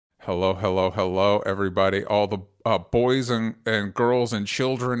Hello, hello, hello, everybody. All the boys and girls and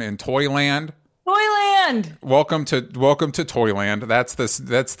children in Toyland. Toyland. Welcome to Toyland. That's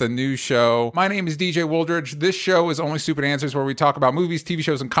the new show. My name is DJ Wooldridge. This show is Only Stupid Answers, where we talk about movies, TV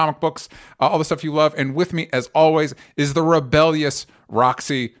shows, and comic books, all the stuff you love. And with me, as always, is the rebellious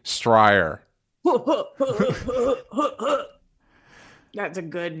Roxy Stryer. That's a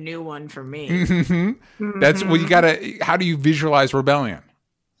good new one for me. That's well, you gotta. How do you visualize rebellion?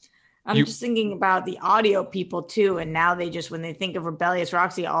 I'm just thinking about the audio people too, and now when they think of Rebellious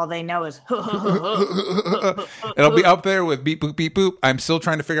Roxy, all they know is It'll be up there with beep boop beep boop. I'm still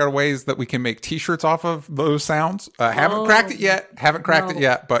trying to figure out ways that we can make T-shirts off of those sounds. Haven't cracked it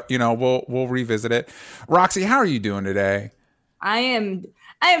yet. But we'll revisit it. Roxy, how are you doing today? I am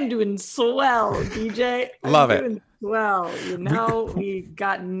doing swell, DJ. Love it. Well, we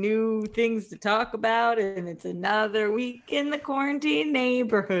got new things to talk about, and it's another week in the quarantine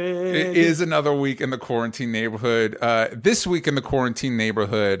neighborhood. It is another week in the quarantine neighborhood. This week in the quarantine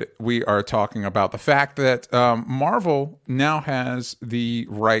neighborhood, we are talking about the fact that Marvel now has the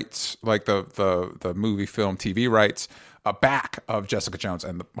rights, like the movie, film, TV rights, back of Jessica Jones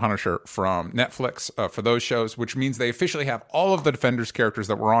and the Punisher from Netflix for those shows, which means they officially have all of the Defenders characters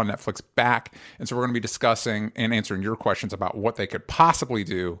that were on Netflix back. And so we're going to be discussing and answering your questions about what they could possibly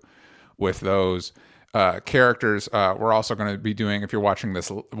do with those characters. We're also going to be doing, if you're watching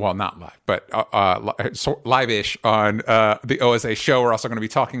this, well, not live, but live-ish on the OSA show, we're also going to be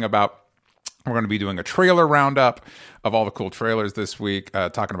talking about, we're going to be doing a trailer roundup of all the cool trailers this week,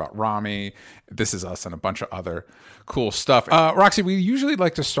 talking about Rami, This Is Us, and a bunch of other cool stuff. Roxy, we usually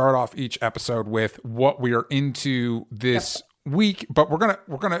like to start off each episode with what we are into this week, but we're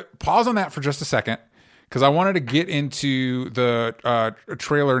gonna pause on that for just a second because I wanted to get into the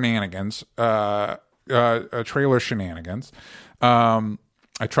trailer shenanigans. Trailer shenanigans.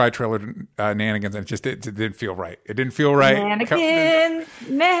 I tried trailer nanigans and it didn't feel right. It didn't feel right.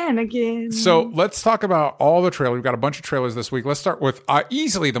 Nanigans. So let's talk about all the trailers. We've got a bunch of trailers this week. Let's start with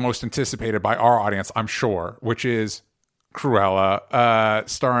easily the most anticipated by our audience, I'm sure, which is Cruella,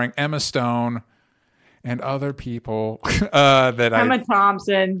 starring Emma Stone and other people Emma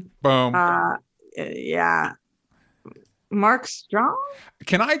Thompson. Boom. Yeah. Mark Strong?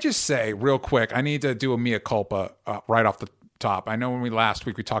 Can I just say real quick, I need to do a mea culpa right off the top. I know when last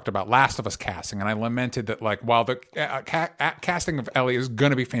week we talked about Last of Us casting, and I lamented that, like, while the casting of Ellie is going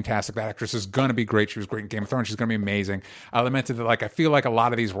to be fantastic, that actress is going to be great. She was great in Game of Thrones. She's going to be amazing. I lamented that, like, I feel like a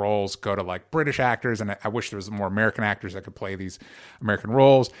lot of these roles go to like British actors, and I wish there was more American actors that could play these American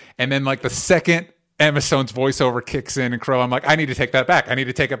roles. And then, like, the second Emma Stone's voiceover kicks in and Cruella, I'm like, I need to take that back. I need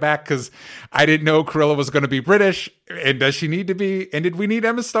to take it back because I didn't know Cruella was going to be British. And does she need to be? And did we need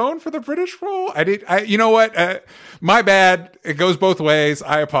Emma Stone for the British role? You know what? My bad. It goes both ways.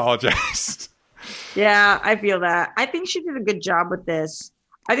 I apologize. Yeah, I feel that. I think she did a good job with this.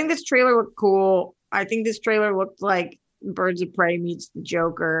 I think this trailer looked cool. I think this trailer looked like Birds of Prey meets the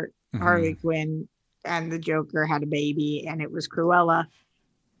Joker, Harley Quinn, and the Joker had a baby, and it was Cruella.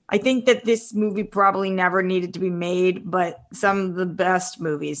 I think that this movie probably never needed to be made, but some of the best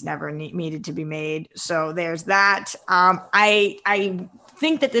movies never needed to be made. So there's that. I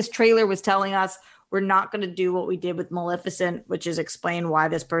think that this trailer was telling us we're not going to do what we did with Maleficent, which is explain why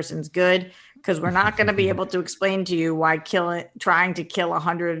this person's good, because we're not going to be able to explain to you why trying to kill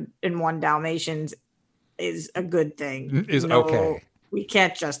 101 Dalmatians is a good thing. Okay. We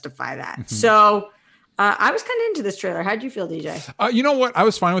can't justify that. So I was kind of into this trailer. How'd you feel, DJ? You know what? I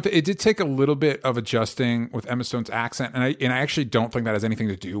was fine with it. It did take a little bit of adjusting with Emma Stone's accent, and I actually don't think that has anything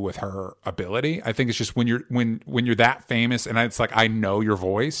to do with her ability. I think it's just when you're that famous, and it's like, I know your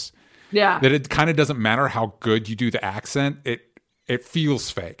voice. Yeah. That it kind of doesn't matter how good you do the accent. It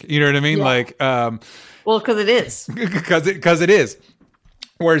feels fake. You know what I mean? Yeah. Like, well, because it is. Because it is.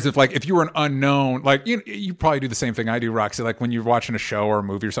 Whereas if you were an unknown, like you probably do the same thing I do, Roxy. Like when you're watching a show or a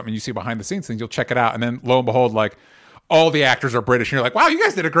movie or something, you see behind the scenes things, you'll check it out, and then lo and behold, like all the actors are British, and you're like, wow, you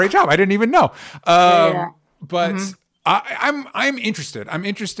guys did a great job. I didn't even know. But I'm interested.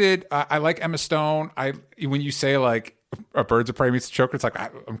 I like Emma Stone. When you say like a Birds of Prey meets the Joker, it's like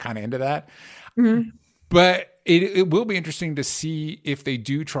I'm kind of into that. But it will be interesting to see if they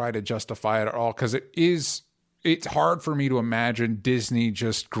do try to justify it at all, because it's hard for me to imagine Disney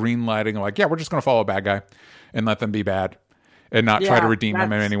just greenlighting, like, yeah, we're just going to follow a bad guy and let them be bad and not try to redeem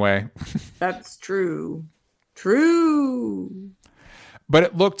them in any way. That's true. True. But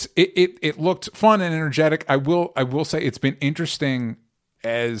it looked fun and energetic. I will say it's been interesting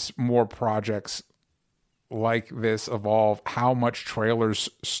as more projects like this evolve, how much trailers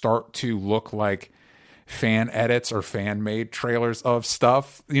start to look like fan edits or fan made trailers of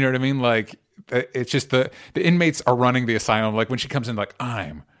stuff. You know what I mean? Like, it's just the inmates are running the asylum. Like when she comes in, like,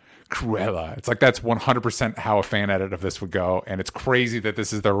 I'm Cruella. It's like that's 100% how a fan edit of this would go, and it's crazy that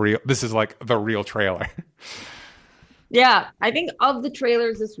this is like the real trailer. Yeah, I think of the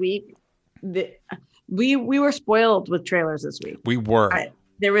trailers this week, we were spoiled with trailers this week. We were.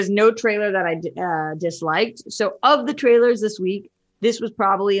 There was no trailer that I disliked. So of the trailers this week, this was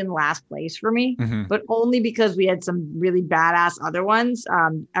probably in last place for me, but only because we had some really badass other ones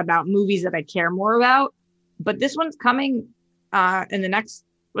about movies that I care more about. But this one's coming in the next,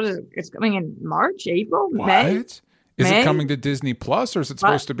 what is it? It's coming in March, April, May. Is it coming to Disney Plus, or is it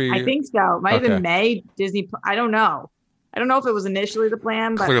supposed to be? I think so. It might have been May, Disney. I don't know. I don't know if it was initially the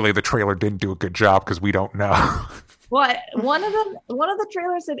plan, but clearly the trailer didn't do a good job because we don't know. Well, one of the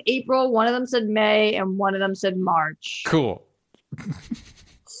trailers said April, one of them said May, and one of them said March. Cool.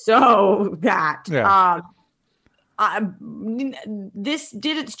 So that this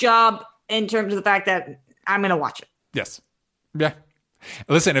did its job in terms of the fact that I'm going to watch it. Yes. Yeah.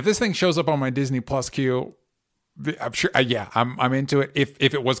 Listen, if this thing shows up on my Disney Plus queue, I'm sure. I'm into it.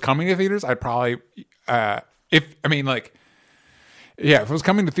 If it was coming to theaters, I'd probably. If it was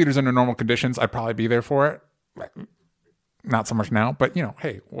coming to theaters under normal conditions, I'd probably be there for it. Not so much now, but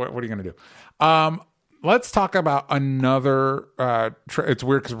hey, what are you going to do? Let's talk about another. It's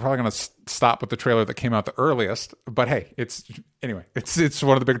weird because we're probably going to stop with the trailer that came out the earliest. But hey, it's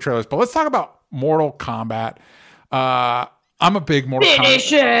one of the big trailers. But let's talk about Mortal Kombat. I'm a big Mortal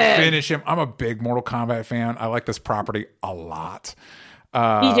Kombat. Finish him. I'm a big Mortal Kombat fan. I like this property a lot.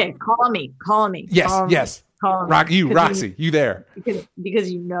 DJ, call me. Yes. Roxy, you there?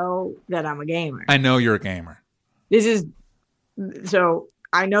 Because you know that I'm a gamer. I know you're a gamer. So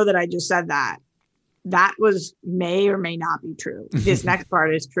I know that I just said that. That may or may not be true. This next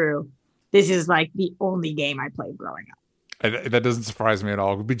part is true. This is like the only game I played growing up. That doesn't surprise me at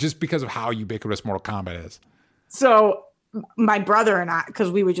all, but just because of how ubiquitous Mortal Kombat is. So my brother and I,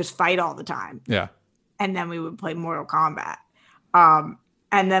 because we would just fight all the time. Yeah. And then we would play Mortal Kombat.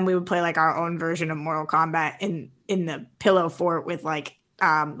 And then we would play like our own version of Mortal Kombat in the pillow fort with like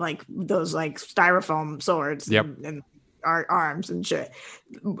those like styrofoam swords and our arms and shit.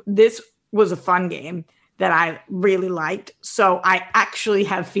 This was a fun game that I really liked. So I actually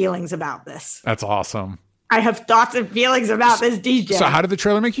have feelings about this. That's awesome. I have thoughts and feelings about this, DJ. So how did the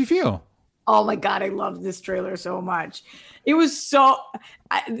trailer make you feel? Oh my God, I love this trailer so much. It was so,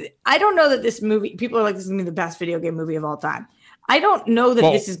 I don't know that this movie, people are like, this is going to be the best video game movie of all time. I don't know that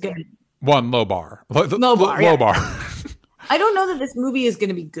this is going to. Low bar. Low bar. Low bar. I don't know that this movie is going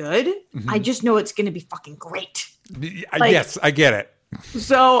to be good. Mm-hmm. I just know it's going to be fucking great. Yes, I get it.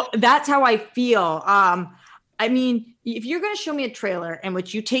 So that's how I feel. I mean, if you're going to show me a trailer in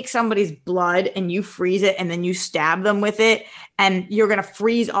which you take somebody's blood and you freeze it and then you stab them with it and you're going to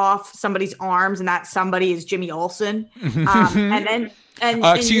freeze off somebody's arms and that somebody is Jimmy Olsen.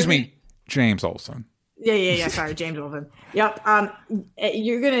 Excuse me, James Olsen. Yeah. Sorry, James Olsen. Yep.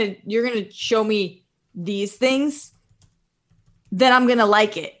 You're gonna show me these things, then I'm gonna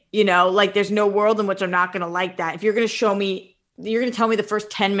like it. Like there's no world in which I'm not gonna like that. If you're gonna tell me the first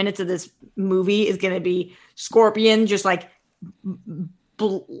 10 minutes of this movie is gonna be Scorpion just like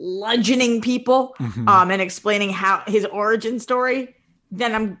bludgeoning people, and explaining how his origin story,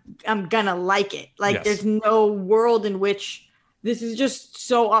 then I'm gonna like it. Like yes. There's no world in which this is just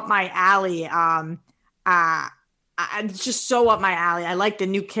so up my alley. It's just so up my alley. I like the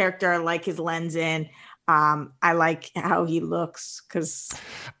new character. I like his lens in. I like how he looks because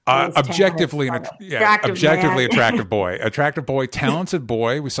objectively attractive boy, talented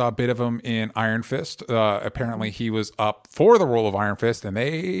boy. We saw a bit of him in Iron Fist. Apparently he was up for the role of Iron Fist, and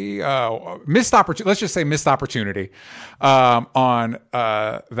they missed opportunity. Let's just say missed opportunity on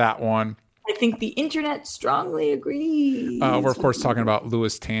that one. I think the internet strongly agrees. We're of course talking about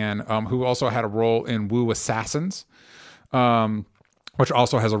Lewis Tan, who also had a role in Wu Assassins, which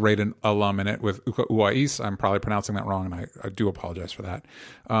also has a Raiden alum in it with Uka Uwais. I'm probably pronouncing that wrong, and I do apologize for that.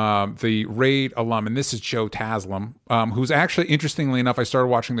 The Raid alum, and this is Joe Taslim, who's actually, interestingly enough, I started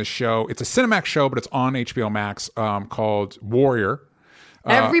watching this show. It's a Cinemax show, but it's on HBO Max, called Warrior.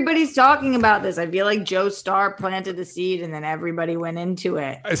 Everybody's talking about this. I feel like Joe Starr planted the seed and then everybody went into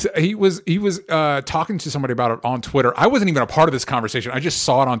it. He was talking to somebody about it on Twitter. I wasn't even a part of this conversation. I just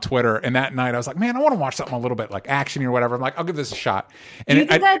saw it on Twitter. And that night I was like, man, I want to watch something a little bit like action or whatever. I'm like, I'll give this a shot. And do you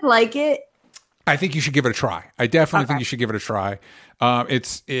think I'd like it? I think you should give it a try. I definitely think you should give it a try.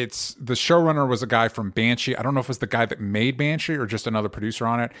 It's the showrunner was a guy from Banshee. I don't know if it was the guy that made Banshee or just another producer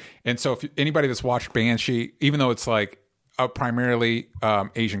on it. And so if anybody that's watched Banshee, even though it's like a primarily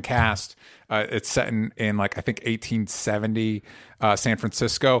Asian cast. It's set in like I think 1870 San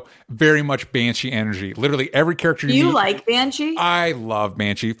Francisco. Very much Banshee energy. Literally every character Do you you meet. like Banshee? I love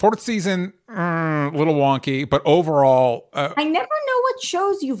Banshee. Fourth season, a little wonky, but overall, I never know what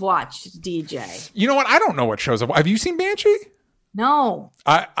shows you've watched, DJ. you know what? I don't know what shows. Have you seen Banshee? No.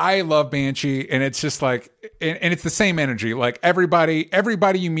 I love Banshee, and it's just like, and it's the same energy. Like everybody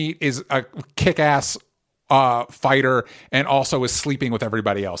you meet is a kick-ass fighter, and also is sleeping with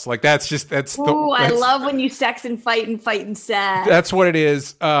everybody else. Like that's I love when you sex and fight and sex. That's what it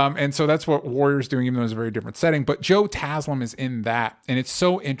is. And so that's what Warrior's doing, even though it's a very different setting. But Joe Taslim is in that. And it's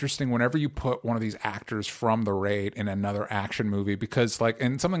so interesting whenever you put one of these actors from The Raid in another action movie, because like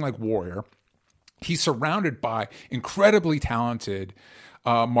in something like Warrior, he's surrounded by incredibly talented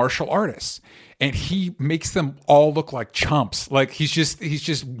martial artists, and he makes them all look like chumps. Like he's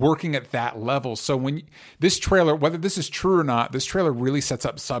just working at that level. So when this trailer, whether this is true or not, this trailer really sets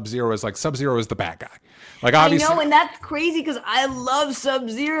up Sub-Zero as like Sub-Zero is the bad guy. Like obviously, I know, and that's crazy because I love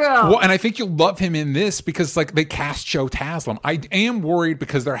Sub-Zero. Well, and I think you'll love him in this because like they cast Joe Taslim. I am worried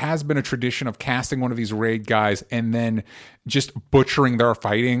because there has been a tradition of casting one of these Raid guys and then just butchering their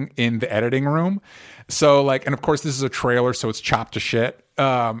fighting in the editing room. So like, and of course this is a trailer, so it's chopped to shit.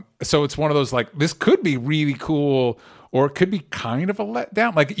 So it's one of those like, this could be really cool, or it could be kind of a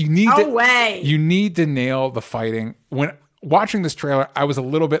letdown. Like you need to nail the fighting. When watching this trailer, I was a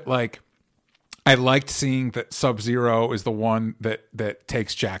little bit like, I liked seeing that Sub-Zero is the one that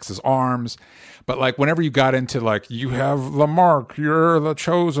takes Jax's arms. But like whenever you got into like, you have the mark, you're the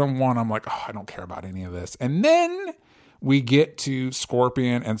chosen one, I'm like, oh, I don't care about any of this. And then we get to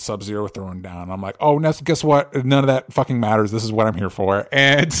Scorpion and Sub-Zero throwing down. I'm like, oh, guess what? None of that fucking matters. This is what I'm here for.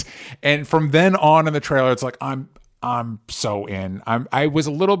 And from then on in the trailer, it's like I'm so in. I was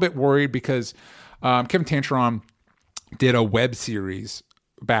a little bit worried because Kevin Tantron did a web series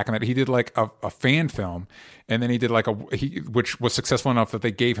back in that. He did like a fan film, and then he did like which was successful enough that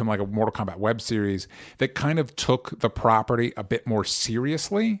they gave him like a Mortal Kombat web series that kind of took the property a bit more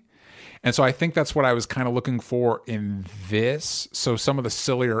seriously. And so I think that's what I was kind of looking for in this. So some of the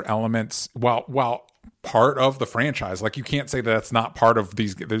sillier elements, while part of the franchise, like you can't say that that's not part of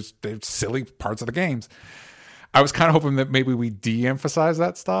these, there's silly parts of the games. I was kind of hoping that maybe we de-emphasize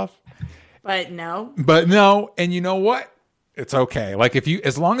that stuff. But no. And you know what? It's okay. Like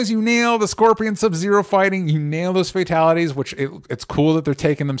as long as you nail the Scorpion Sub-Zero fighting, you nail those fatalities, which it's cool that they're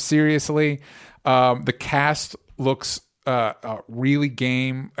taking them seriously. The cast looks really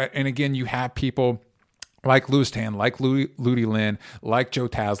game. And again, you have people like Lewis Tan, like Ludi Lin, like Joe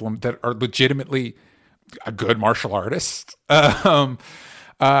Taslim that are legitimately a good martial artist. That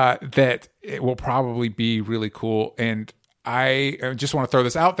it will probably be really cool. And I just want to throw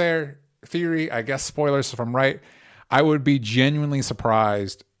this out there. Theory, I guess spoilers if I'm right. I would be genuinely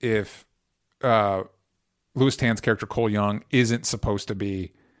surprised if Lewis Tan's character Cole Young isn't supposed to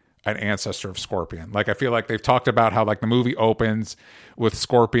be an ancestor of Scorpion. Like I feel like they've talked about how like the movie opens with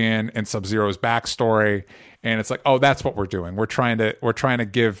Scorpion and Sub-Zero's backstory, and it's like, oh, that's what we're doing. We're trying to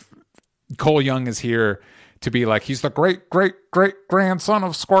give Cole Young is here to be like, he's the great grandson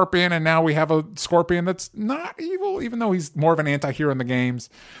of Scorpion, and now we have a Scorpion that's not evil, even though he's more of an anti-hero in the games.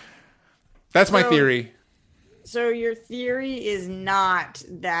 That's my theory. So your theory is not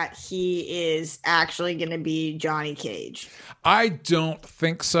that he is actually going to be Johnny Cage? I don't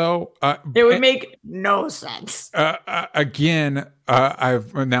think so. It would make no sense. Again,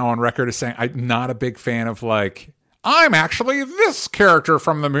 I'm now on record as saying I'm not a big fan of like, I'm actually this character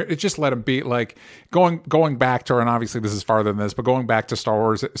from the movie. Just let him be. Like going back to, and obviously this is farther than this, but going back to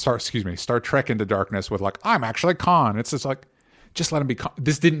Star Trek Into Darkness with like, I'm actually Khan. It's just like, just let him be Khan.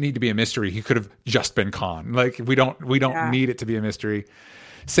 This didn't need to be a mystery. He could have just been Khan. Like we don't need it to be a mystery.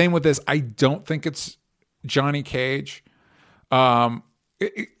 Same with this. I don't think it's Johnny Cage. Can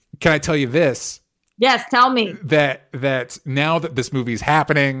I tell you this? Yes, tell me. That now that this movie's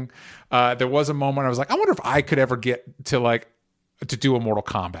happening, there was a moment I was like, I wonder if I could ever get to do a Mortal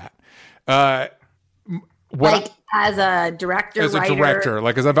Kombat. As a director, as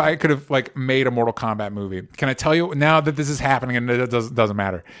if I could have like made a Mortal Kombat movie. Can I tell you now that this is happening and it doesn't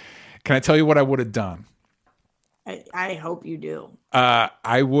matter? Can I tell you what I would have done? I hope you do.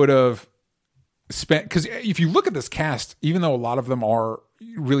 I would have spent, because if you look at this cast, even though a lot of them are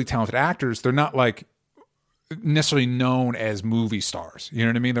really talented actors, they're not like necessarily known as movie stars. You know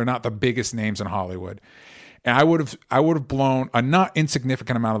what I mean? They're not the biggest names in Hollywood. And I would have blown a not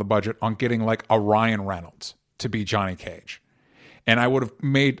insignificant amount of the budget on getting like a Ryan Reynolds to be Johnny Cage. And I would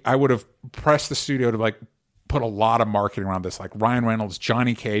have pressed the studio to like put a lot of marketing around this, like Ryan Reynolds,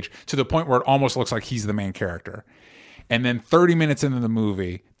 Johnny Cage, to the point where it almost looks like he's the main character. And then 30 minutes into the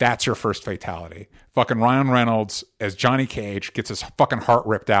movie, that's your first fatality. Fucking Ryan Reynolds as Johnny Cage gets his fucking heart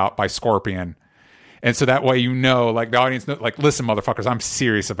ripped out by Scorpion. And so that way, like the audience, like, listen, motherfuckers, I'm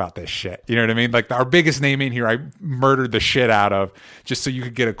serious about this shit. You know what I mean? Like our biggest name in here, I murdered the shit out of just so you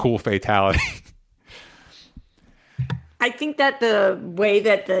could get a cool fatality. I think that the way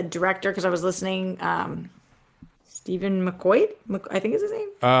that the director, because I was listening, Stephen McQuoid, I think is his name.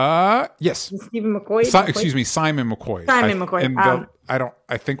 Yes. Stephen McQuoid. Excuse me, Simon McQuoid. Simon McQuoid.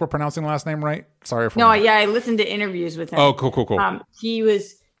 I think we're pronouncing the last name right. Sorry if I listened to interviews with him. Oh, cool. He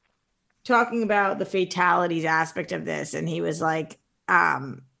was talking about the fatalities aspect of this, and he was like,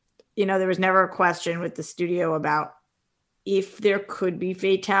 there was never a question with the studio about if there could be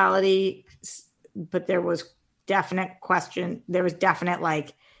fatality, but there was definite question. There was definite,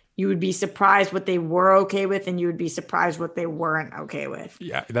 like, you would be surprised what they were okay with, and you would be surprised what they weren't okay with.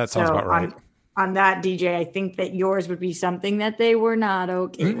 Yeah, that sounds about right. On that, DJ, I think that yours would be something that they were not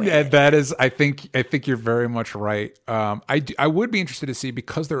okay with. Yeah, that is. I think you're very much right. I would be interested to see,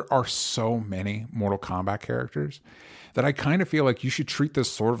 because there are so many Mortal Kombat characters, that I kind of feel like you should treat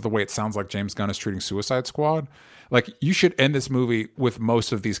this sort of the way it sounds like James Gunn is treating Suicide Squad. Like, you should end this movie with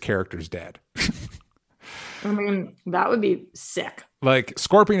most of these characters dead. I mean, that would be sick. Like,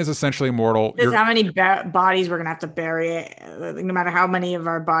 Scorpion is essentially immortal. Just how many bodies we're going to have to bury. No matter how many of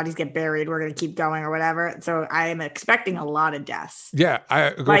our bodies get buried, we're going to keep going or whatever. So I am expecting a lot of deaths. Yeah, I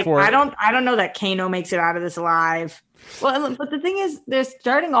don't know that Kano makes it out of this alive. Well, but the thing is, they're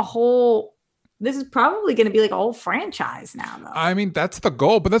starting this is probably going to be like a whole franchise now, though. I mean, that's the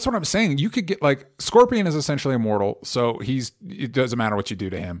goal, but that's what I'm saying. You could get, like, Scorpion is essentially immortal, so it doesn't matter what you do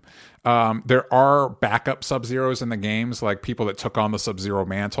to him. There are backup Sub-Zeros in the games, like people that took on the Sub-Zero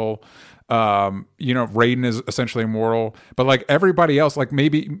mantle. Raiden is essentially immortal, but like everybody else, like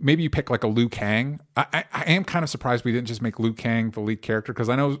maybe you pick like a Liu Kang. I am kind of surprised we didn't just make Liu Kang the lead character, because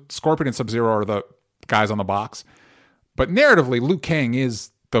I know Scorpion and Sub-Zero are the guys on the box, but narratively, Liu Kang is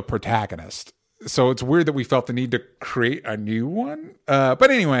the protagonist. So it's weird that we felt the need to create a new one.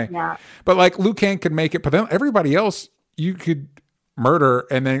 But anyway, yeah. But like Liu Kang could make it, but then everybody else you could murder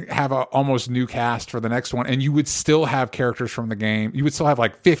and then have a almost new cast for the next one. And you would still have characters from the game. You would still have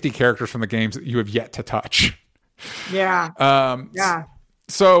like 50 characters from the games that you have yet to touch. Yeah. Yeah.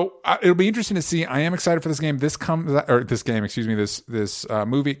 So it'll be interesting to see. I am excited for this game. This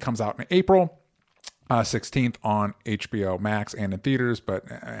movie comes out in April 16th on HBO Max and in theaters, but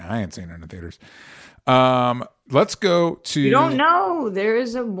I ain't seen it in the theaters. Let's go to. You don't know. There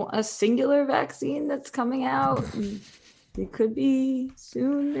is a singular vaccine that's coming out. It could be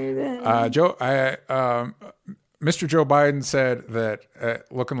soon, maybe. Mr. Joe Biden said that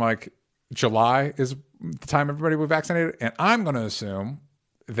looking like July is the time everybody will be vaccinated, and I'm going to assume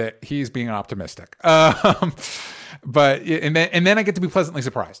that he's being optimistic. But and then I get to be pleasantly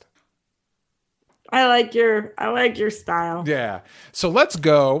surprised. I like your style. Yeah. So let's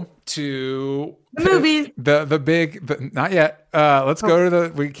go to the movies. Not yet. Let's go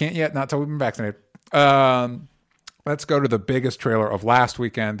to we can't yet, not till we've been vaccinated. Let's go to the biggest trailer of last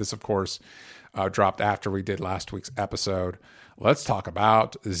weekend. This, of course, dropped after we did last week's episode. Let's talk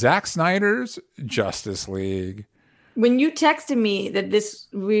about Zack Snyder's Justice League. When you texted me that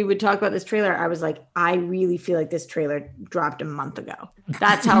we would talk about this trailer, I was like, I really feel like this trailer dropped a month ago.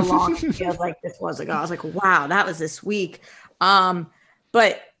 That's how long it feels like this was ago. I was like, wow, that was this week.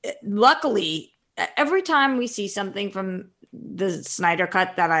 But luckily, every time we see something from the Snyder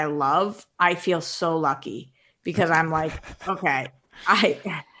Cut that I love, I feel so lucky, because I'm like, okay,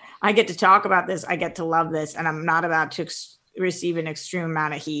 I get to talk about this. I get to love this, and I'm not about to receive an extreme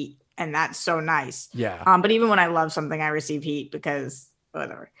amount of heat. And that's so nice. Yeah. But even when I love something, I receive heat because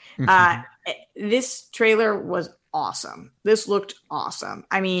whatever. This trailer was awesome. This looked awesome.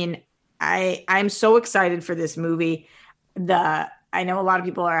 I mean, I'm so excited for this movie. I know a lot of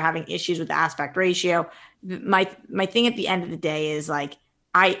people are having issues with the aspect ratio. My thing at the end of the day is like,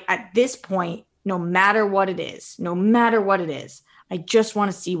 at this point, no matter what it is, I just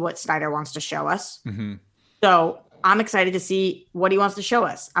want to see what Snyder wants to show us. Mm-hmm. So I'm excited to see what he wants to show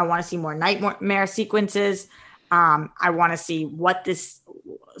us. I want to see more nightmare sequences. I want to see what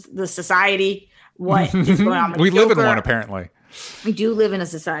the society, what is going on with we Joker. live in one, apparently. We do live in a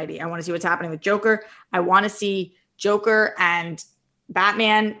society. I want to see what's happening with Joker. I want to see Joker and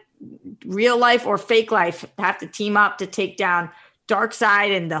Batman, real life or fake life, have to team up to take down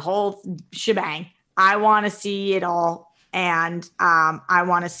Darkseid and the whole shebang. I want to see it all. And I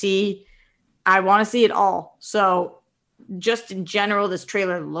want to see it all. So just in general, this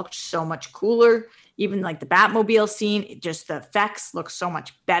trailer looked so much cooler. Even like the Batmobile scene, the effects look so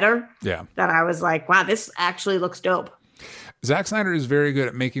much better. Yeah. That I was like, wow, this actually looks dope. Zack Snyder is very good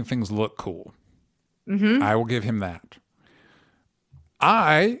at making things look cool. Mm-hmm. I will give him that.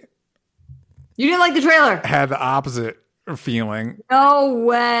 You didn't like the trailer? Had the opposite feeling. No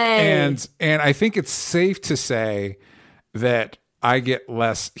way. And I think it's safe to say that I get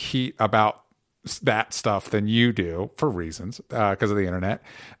less heat about that stuff than you do for reasons, because of the internet.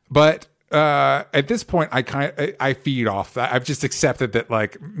 But at this point, I feed off that. I've just accepted that,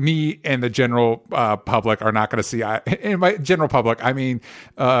 like, me and the general public are not going to see. In my general public, I mean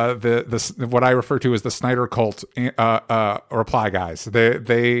the what I refer to as the Snyder cult reply guys.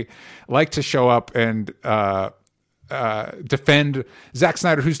 They like to show up and defend Zack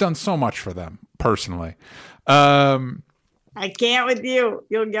Snyder, who's done so much for them personally. I can't with you.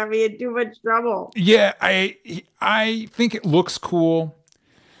 You'll get me in too much trouble. Yeah, I think it looks cool.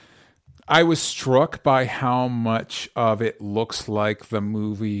 I was struck by how much of it looks like the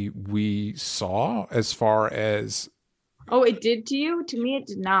movie we saw, as far as. Oh, it did to you? To me, it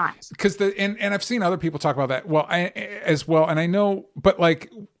did not. Because and I've seen other people talk about that. Well, and I know, but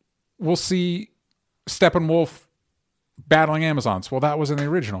like, we'll see Steppenwolf battling Amazons. Well, that was in the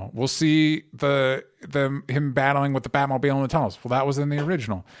original. We'll see him battling with the Batmobile in the tunnels. Well, that was in the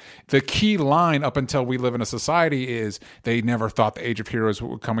original. The key line up until We Live in a Society is they never thought the Age of Heroes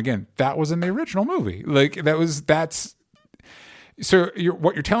would come again. That was in the original movie. Like, that's. So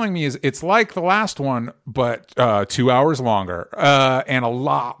what you're telling me is it's like the last one, but 2 hours longer and a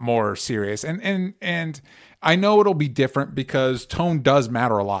lot more serious. And I know it'll be different because tone does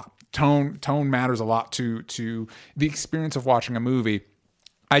matter a lot. Tone matters a lot to the experience of watching a movie.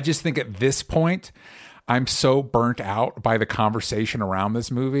 I just think at this point, I'm so burnt out by the conversation around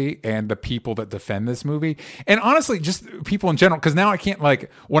this movie and the people that defend this movie. And honestly, just people in general, because now I can't,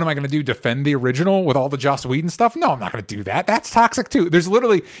 like, what am I going to do? Defend the original with all the Joss Whedon stuff? No, I'm not going to do that. That's toxic too. There's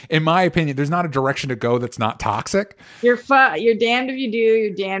literally, in my opinion, there's not a direction to go that's not toxic. You're damned if you do,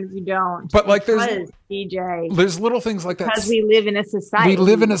 you're damned if you don't. But like, there's little things like that. Because we live in a society. We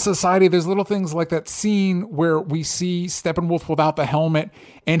live in a society. There's little things like that scene where we see Steppenwolf without the helmet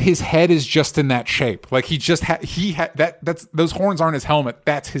and his head is just in that shape. Like, he just that's those horns aren't his helmet.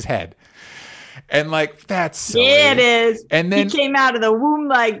 That's his head. And like, that's silly. Yeah, it is. And then he came out of the womb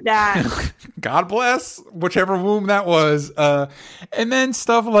like that. God bless whichever womb that was. And then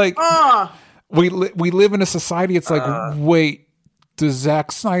stuff like, we live in a society. It's like, wait, does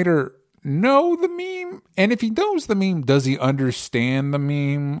Zack Snyder know the meme? And if he knows the meme, does he understand the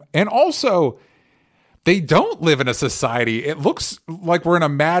meme? And also, they don't live in a society. It looks like we're in a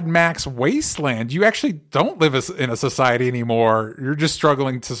Mad Max wasteland. You actually don't live in a society anymore. You're just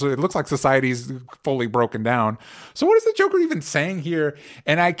struggling it looks like society's fully broken down. So what is the Joker even saying here?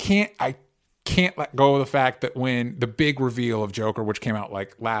 And I can't let go of the fact that when the big reveal of Joker, which came out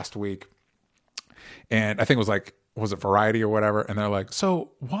like last week, and I think it was it Variety or whatever, and they're like, so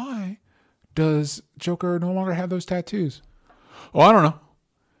why does Joker no longer have those tattoos? Well, I don't know.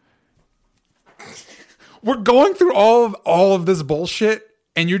 We're going through all of this bullshit,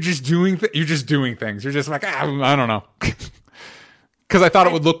 and you're just doing things. You're just like, I don't know, because I thought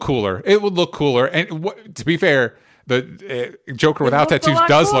it would look cooler. It would look cooler, and to be fair, the Joker without tattoos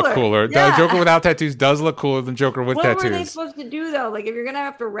does look cooler. Yeah. The Joker without tattoos does look cooler than Joker with tattoos. What were they supposed to do though? Like, if you're gonna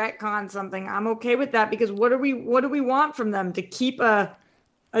have to retcon something, I'm okay with that, because what do we want from them? To keep a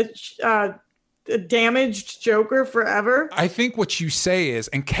damaged Joker forever? I think what you say is,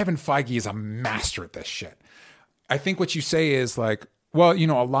 and Kevin Feige is a master at this shit. I think what you say is like, well,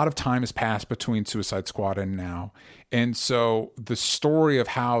 a lot of time has passed between Suicide Squad and now. And so the story of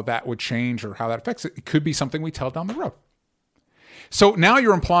how that would change or how that affects it could be something we tell down the road. So now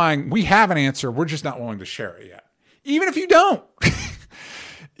you're implying we have an answer. We're just not willing to share it yet. Even if you don't.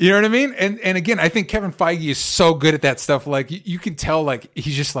 You know what I mean? And again, I think Kevin Feige is so good at that stuff. Like, you can tell, like,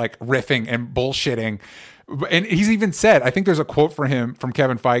 he's just like riffing and bullshitting. And he's even said, I think there's a quote from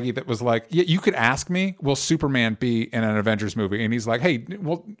Kevin Feige that was like, yeah, you could ask me, will Superman be in an Avengers movie? And he's like, hey,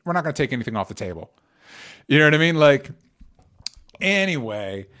 well, we're not going to take anything off the table. You know what I mean? Like,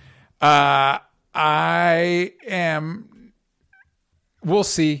 anyway, we'll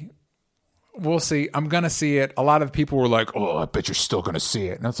see. We'll see. I'm going to see it. A lot of people were like, oh, I bet you're still going to see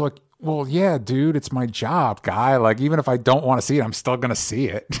it. And it's like, well, yeah, dude, it's my job, guy. Like, even if I don't want to see it, I'm still going to see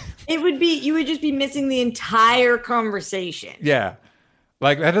it. You would just be missing the entire conversation. Yeah.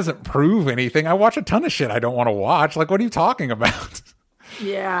 Like, that doesn't prove anything. I watch a ton of shit I don't want to watch. Like, what are you talking about?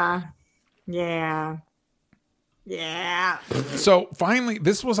 Yeah. So finally,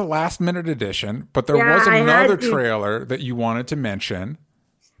 this was a last minute edition, but there was another trailer that you wanted to mention.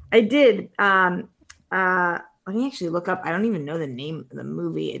 I did. Let me actually look up. I don't even know the name of the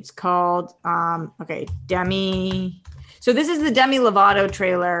movie. It's called Demi. So this is the Demi Lovato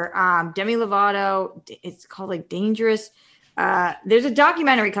trailer. Demi Lovato, it's called like Dangerous. There's a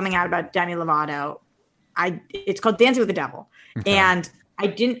documentary coming out about Demi Lovato. It's called Dancing with the Devil. Okay. And I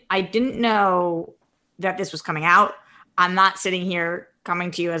didn't know that this was coming out. I'm not sitting here coming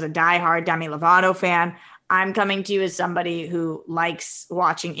to you as a diehard Demi Lovato fan. I'm coming to you as somebody who likes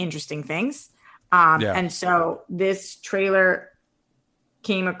watching interesting things. And so this trailer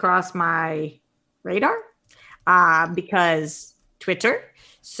came across my radar because Twitter.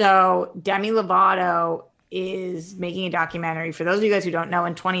 So Demi Lovato is making a documentary. For those of you guys who don't know,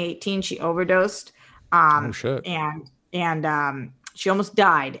 in 2018, she overdosed. Oh, shit. And she almost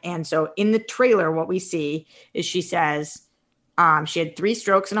died. And so in the trailer, what we see is she says she had 3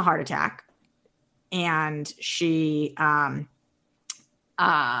 strokes and a heart attack. And the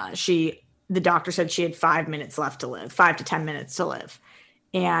doctor said she had 5 minutes left to live, 5 to 10 minutes to live.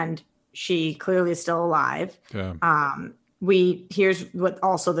 And she clearly is still alive. Yeah. Here's what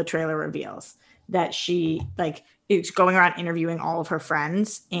also the trailer reveals, that she is going around interviewing all of her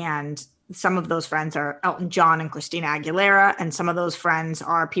friends, and some of those friends are Elton John and Christina Aguilera, and some of those friends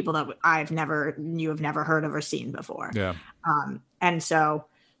are people that you have never heard of or seen before. Yeah. And so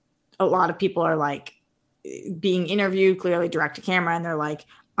a lot of people are like being interviewed, clearly direct to camera, and they're like,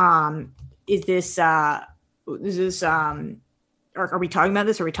 are we talking about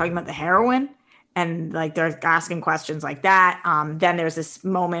this? Are we talking about the heroin? And like they're asking questions like that. Then there's this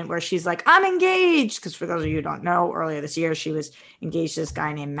moment where she's like, I'm engaged. Because for those of you who don't know, earlier this year, she was engaged to this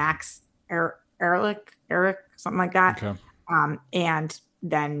guy named Max Eric, something like that. Okay. And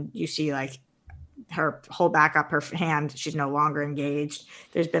then you see like her hold back up her hand. She's no longer engaged.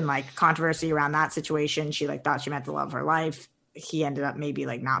 There's been like controversy around that situation. She like thought she met the love of her life. He ended up maybe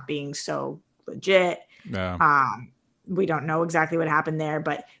like not being so legit. Yeah. We don't know exactly what happened there,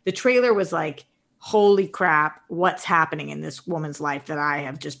 but the trailer was like, holy crap, what's happening in this woman's life that I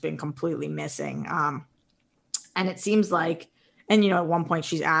have just been completely missing. And it seems like, and at one point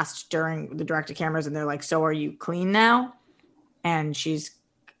she's asked during the direct to cameras and they're like, so are you clean now? And she's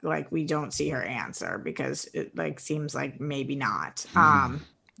like, we don't see her answer because it like seems like maybe not.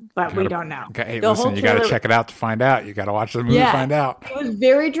 But we don't know. Okay, listen, you got to check it out to find out. You got to watch the movie to find out. It was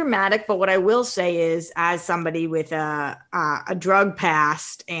very dramatic, but what I will say is, as somebody with a drug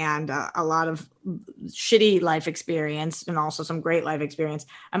past and a lot of shitty life experience and also some great life experience,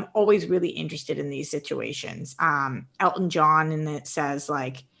 I'm always really interested in these situations. Elton John in it says,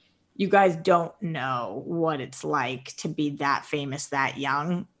 like, you guys don't know what it's like to be that famous that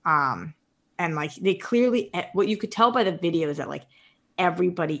young. And like they clearly, what you could tell by the video is that like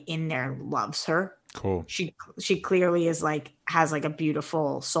everybody in there loves her. Cool. She clearly is like, has like a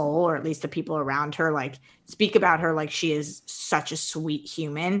beautiful soul, or at least the people around her like speak about her like she is such a sweet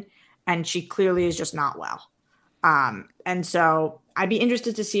human, and she clearly is just not well. And so I'd be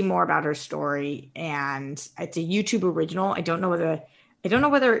interested to see more about her story. And it's a YouTube original. I don't know whether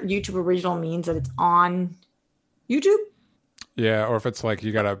YouTube original means that it's on YouTube. Yeah, or if it's like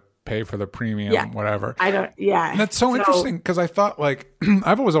you got to pay for the premium, whatever. I don't. Yeah, and that's so interesting because I thought like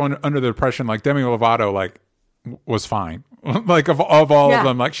I've always under the impression like Demi Lovato like was fine, like of all of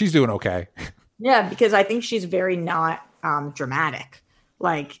them, like she's doing okay. Yeah, because I think she's very not dramatic.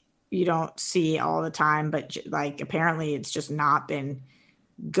 Like you don't see all the time, but like apparently it's just not been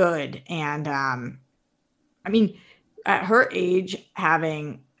good. And I mean, at her age,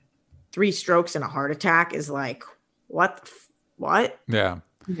 having 3 strokes and a heart attack is like what? Yeah.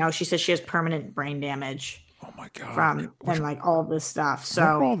 She says she has permanent brain damage. Oh my God! From and like all this stuff. So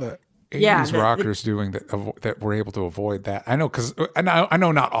what were all the 80s rockers doing that were able to avoid that? I know because I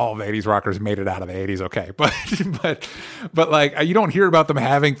know not all of the 80s rockers made it out of the 80s. Okay, but like you don't hear about them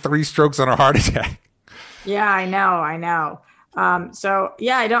having 3 strokes and a heart attack. Yeah, I know. So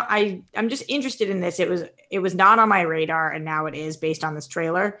yeah, I'm just interested in this. It was not on my radar, and now it is based on this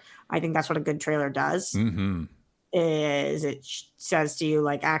trailer. I think that's what a good trailer does. Mm-hmm. Is it says to you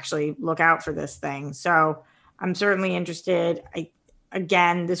like actually look out for this thing. So I'm certainly interested.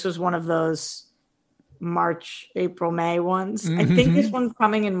 This was one of those March, April, May ones. Mm-hmm. I think this one's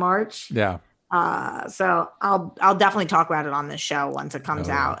coming in March. Yeah. So I'll definitely talk about it on this show once it comes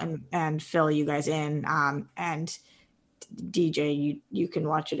out and fill you guys in. And DJ, you can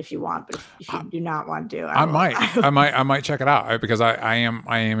watch it if you want, but if you do not want to, I might check it out because I am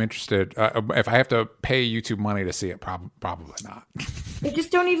interested. If I have to pay YouTube money to see it, probably not. I just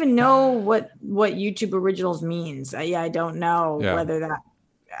don't even know what YouTube originals means. I don't know whether that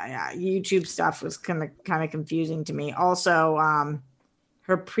YouTube stuff was kind of confusing to me. Also,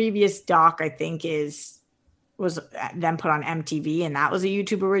 her previous doc I think was then put on MTV, and that was a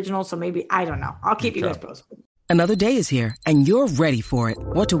YouTube original. So maybe I don't know. I'll keep you guys posted. Another day is here, and you're ready for it.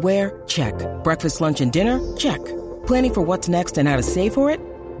 What to wear? Check. Breakfast, lunch, and dinner? Check. Planning for what's next and how to save for it?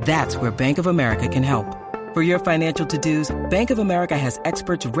 That's where Bank of America can help. For your financial to-dos, Bank of America has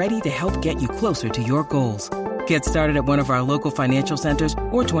experts ready to help get you closer to your goals. Get started at one of our local financial centers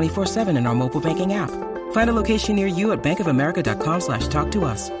or 24/7 in our mobile banking app. Find a location near you at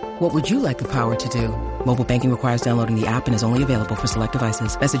bankofamerica.com/talktous. What would you like the power to do? Mobile banking requires downloading the app and is only available for select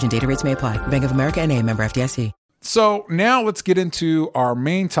devices. Message and data rates may apply. Bank of America N.A., member FDIC. So now let's get into our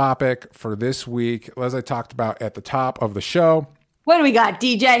main topic for this week. As I talked about at the top of the show. What do we got,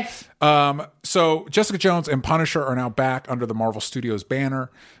 DJ? So Jessica Jones and Punisher are now back under the Marvel Studios banner.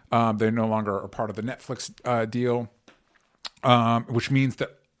 They no longer are part of the Netflix deal, which means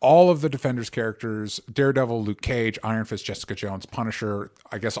that all of the Defenders characters, Daredevil, Luke Cage, Iron Fist, Jessica Jones, Punisher,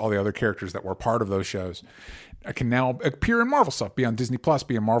 I guess all the other characters that were part of those shows can now appear in Marvel stuff, be on Disney Plus,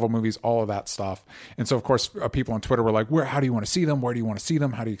 be in Marvel movies, all of that stuff. And so, of course, people on Twitter were like, how do you want to see them? Where do you want to see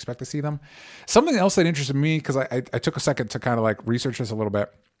them? How do you expect to see them? Something else that interested me, because I took a second to kind of like research this a little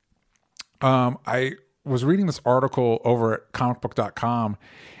bit. I was reading this article over at comicbook.com,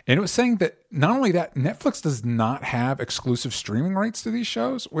 and it was saying that not only that, Netflix does not have exclusive streaming rights to these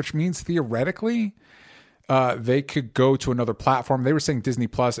shows, which means theoretically they could go to another platform. They were saying Disney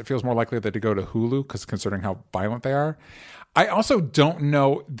Plus. It feels more likely that they go to Hulu, because considering how violent they are. I also don't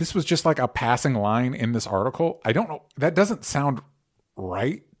know. This was just like a passing line in this article. I don't know. That doesn't sound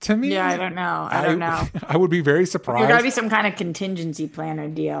right to me. Yeah, I don't know. I don't know. I would be very surprised. There's got to be some kind of contingency plan or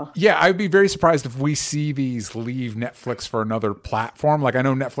deal. Yeah, I'd be very surprised if we see these leave Netflix for another platform. Like, I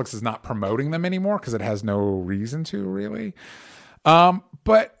know Netflix is not promoting them anymore because it has no reason to, really.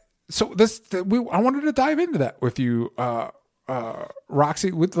 But so I wanted to dive into that with you,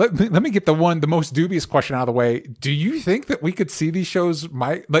 Roxy. Let me get the most dubious question out of the way. Do you think that we could see these shows,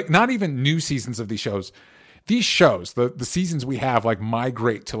 not even new seasons of these shows, the seasons we have, like,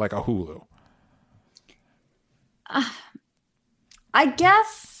 migrate to like a Hulu? I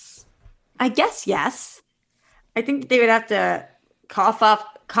guess yes. I think they would have to cough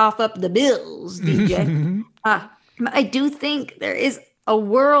up the bills, DJ. I do think there is a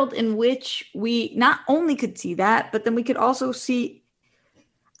world in which we not only could see that, but then we could also see,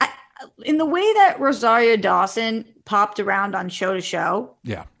 in the way that Rosario Dawson popped around on show to show.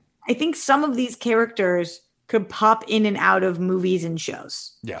 Yeah, I think some of these characters could pop in and out of movies and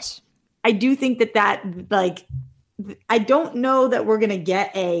shows. Yes. I do think that like, I don't know that we're going to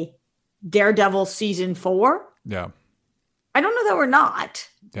get a Daredevil season 4. Yeah. I don't know that we're not.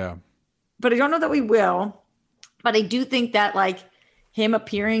 Yeah. But I don't know that we will. But I do think that, like, him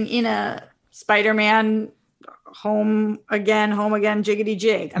appearing in a Spider-Man home again, jiggity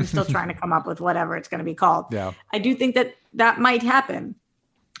jig. I'm still trying to come up with whatever it's going to be called. Yeah. I do think that might happen.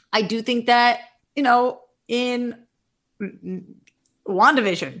 I do think that, in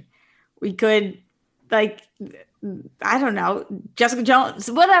WandaVision, we could, like, I don't know, Jessica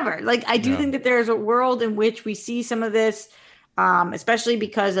Jones, whatever. Like, I do think that there's a world in which we see some of this, especially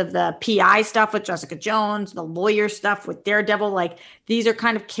because of the PI stuff with Jessica Jones, the lawyer stuff with Daredevil. Like, these are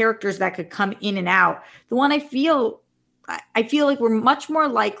kind of characters that could come in and out. The one I feel like we're much more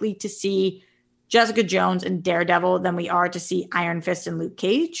likely to see Jessica Jones and Daredevil than we are to see Iron Fist and Luke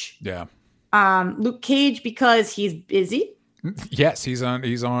Cage. Yeah. Luke Cage, because he's busy. Yes, he's on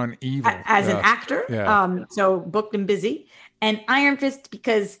Evil as an actor. Yeah. So booked and busy. And Iron Fist,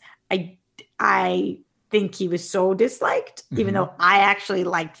 because I think he was so disliked, even though I actually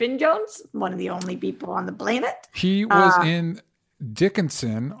liked Finn Jones, one of the only people on the planet. He was in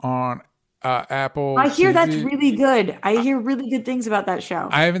Dickinson on Apple. I hear TV. That's really good. I hear really good things about that show.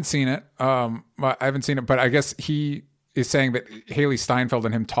 I haven't seen it. But I guess he is saying that Haley Steinfeld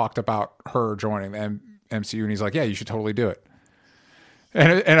and him talked about her joining the MCU, and he's like, yeah, you should totally do it.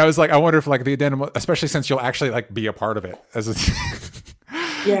 And I was like, I wonder if, like, the addendum, especially since you'll actually, like, be a part of it as a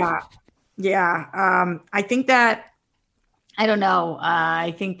Yeah. I think that, I don't know.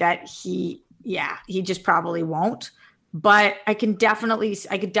 I think that he just probably won't. But I could definitely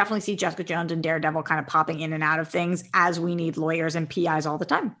see Jessica Jones and Daredevil kind of popping in and out of things, as we need lawyers and PIs all the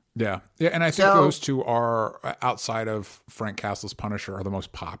time. Yeah. And I think those two are, outside of Frank Castle's Punisher, are the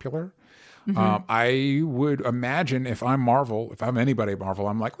most popular. Mm-hmm. I would imagine if I'm Marvel, if I'm anybody at Marvel,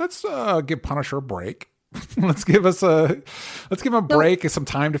 I'm like, let's give Punisher a break. let's give him a break and some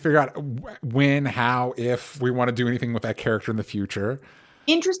time to figure out when, how, if we want to do anything with that character in the future.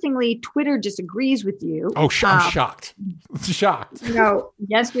 Interestingly, Twitter disagrees with you. Oh, I'm shocked. Shocked.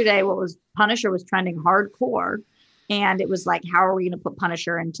 Yesterday, Punisher was trending hardcore, and it was like, how are we going to put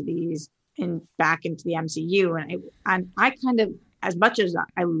Punisher back into the MCU? And I kind of, as much as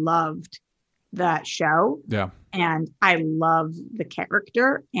I loved that show, And I love the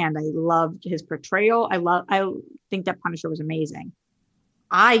character and I loved his portrayal. I think that Punisher was amazing.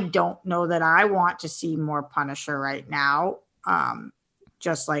 I don't know that I want to see more Punisher right now.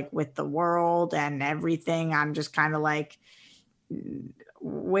 Just like with the world and everything, I'm just kind of like,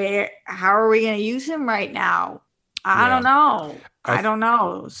 how are we going to use him right now? I don't know. I don't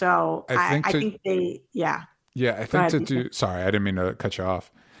know. So I think Yeah, I think to do. Sorry, I didn't mean to cut you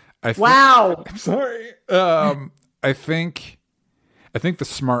off. Wow. I'm sorry. I think the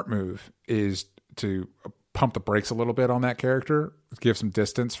smart move is to pump the brakes a little bit on that character, give some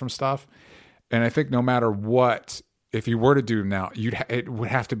distance from stuff. And I think no matter what, if you were to do now, it would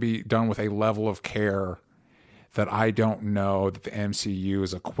have to be done with a level of care that I don't know that the MCU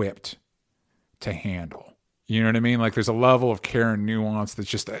is equipped to handle. You know what I mean? Like there's a level of care and nuance that's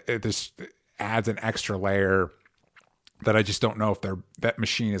just this adds an extra layer that I just don't know if that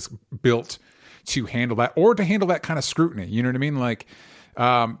machine is built to handle that or to handle that kind of scrutiny. You know what I mean? Like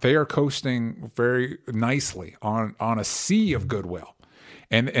they are coasting very nicely on a sea of goodwill.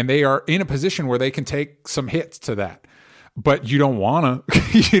 And they are in a position where they can take some hits to that. But you don't want to,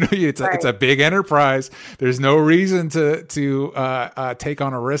 it's a big enterprise. There's no reason to take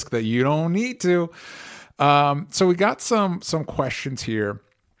on a risk that you don't need to. So we got some questions here.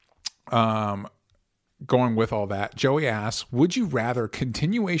 Going with all that, Joey asks, would you rather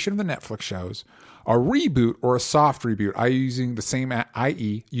continuation of the Netflix shows, a reboot, or a soft reboot,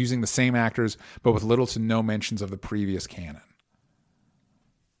 i.e. using the same actors, but with little to no mentions of the previous canon?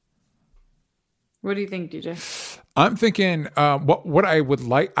 What do you think, DJ? I'm thinking what I would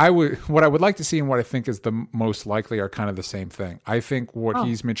like to see and what I think is the most likely are kind of the same thing. I think what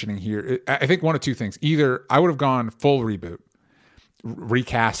he's mentioning here, I think one of two things. Either I would have gone full reboot,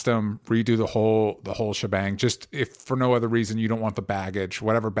 recast them, redo the whole shebang. Just if for no other reason you don't want the baggage,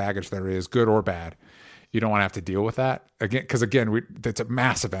 whatever baggage there is, good or bad, you don't want to have to deal with that again. Because again, it's a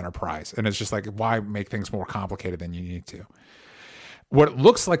massive enterprise, and it's just like, why make things more complicated than you need to? What it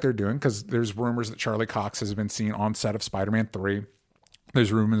looks like they're doing, because there's rumors that Charlie Cox has been seen on set of Spider-Man 3.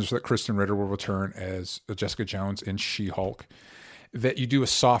 There's rumors that Kristen Ritter will return as Jessica Jones in She-Hulk. That you do a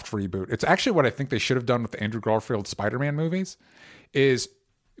soft reboot. It's actually what I think they should have done with the Andrew Garfield Spider-Man movies, is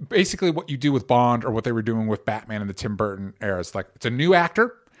basically what you do with Bond or what they were doing with Batman in the Tim Burton era. It's like, it's a new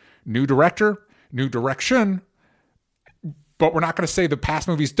actor, new director, new direction, but we're not going to say the past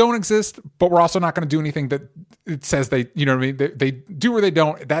movies don't exist, but we're also not going to do anything that it says they, you know what I mean? They do or they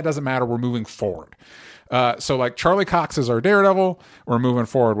don't. That doesn't matter. We're moving forward. So like Charlie Cox is our Daredevil. We're moving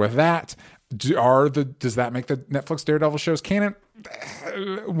forward with that. Does that make the Netflix Daredevil shows canon?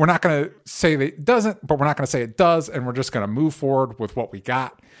 We're not going to say that it doesn't, but we're not going to say it does. And we're just going to move forward with what we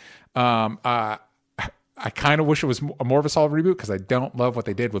got. I kind of wish it was more of a solid reboot because I don't love what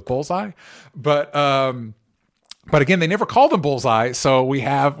they did with Bullseye, but again, they never called him Bullseye, so we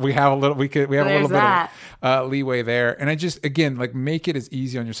have a little bit of leeway there. And I just, again, like, make it as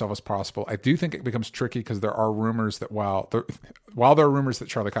easy on yourself as possible. I do think it becomes tricky because there are rumors that while there are rumors that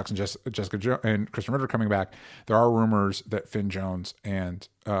Charlie Cox and Jessica and Kristen Ritter are coming back, there are rumors that Finn Jones and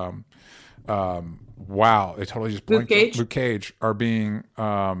wow, it totally just blanked. Luke Cage are being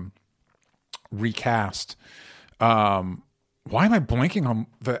recast. Why am I blanking on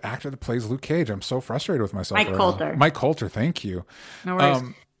the actor that plays Luke Cage? I'm so frustrated with myself. Mike Coulter, thank you. No worries.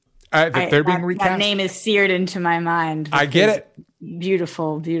 They're being recast. That name is seared into my mind. I get it.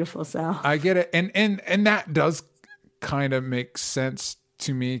 Beautiful, beautiful. So I get it, and that does kind of make sense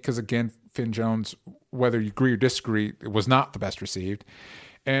to me because again, Finn Jones, whether you agree or disagree, it was not the best received.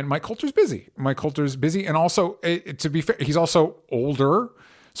 And Mike Coulter's busy. And also, to be fair, he's also older.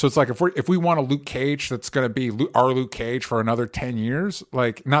 So it's like if we want a Luke Cage that's going to be our Luke Cage for another 10 years,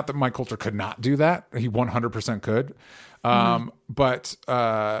 like, not that Mike Coulter could not do that. He 100% could. But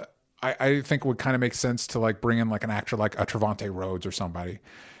I think it would kind of make sense to like bring in like an actor like a Trevante Rhodes or somebody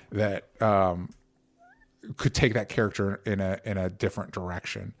that could take that character in a different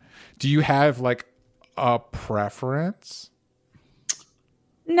direction. Do you have like a preference?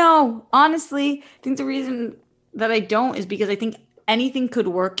 No, honestly, I think the reason that I don't is because I think anything could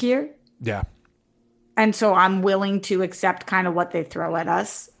work here. Yeah. And so I'm willing to accept kind of what they throw at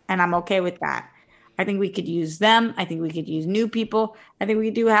us. And I'm okay with that. I think we could use them. I think we could use new people. I think we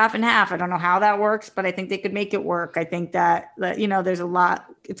could do half and half. I don't know how that works, but I think they could make it work. I think that there's a lot.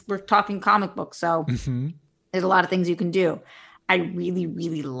 We're talking comic books. So there's a lot of things you can do. I really,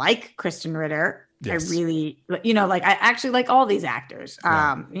 really like Kristen Ritter. Yes. I really, I actually like all these actors.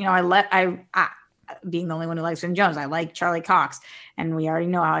 Yeah. Being the only one who likes Finn Jones, I like Charlie Cox, and we already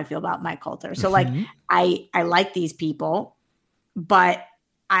know how I feel about Mike Coulter. So I like these people, but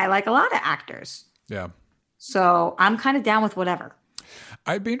I like a lot of actors. Yeah. So I'm kind of down with whatever.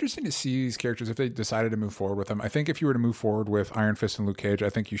 I'd be interested to see these characters if they decided to move forward with them. I think if you were to move forward with Iron Fist and Luke Cage,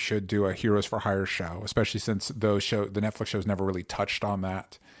 I think you should do a Heroes for Hire show, especially since the Netflix shows never really touched on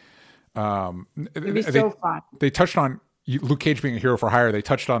that. It'd be so fun. They touched on Luke Cage being a hero for hire. They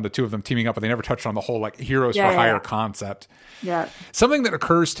touched on the two of them teaming up, but they never touched on the whole like Heroes for Hire concept. Yeah. Something that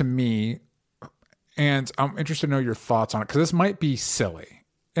occurs to me, and I'm interested to know your thoughts on it, because this might be silly,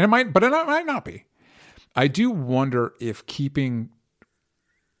 and it might not be. I do wonder if keeping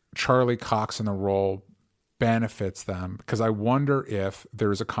Charlie Cox in the role benefits them, because I wonder if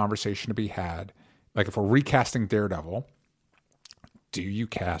there's a conversation to be had. Like if we're recasting Daredevil, do you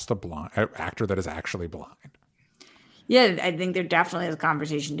cast a blind actor that is actually blind? Yeah, I think there definitely is a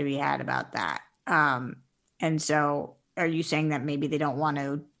conversation to be had about that. And so are you saying that maybe they don't want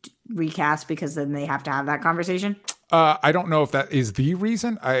to recast because then they have to have that conversation? I don't know if that is the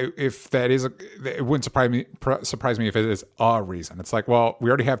reason. If that is, it wouldn't surprise me if it is a reason. It's like, well, we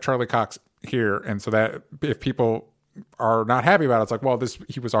already have Charlie Cox here, and so that if people are not happy about it, it's like, well,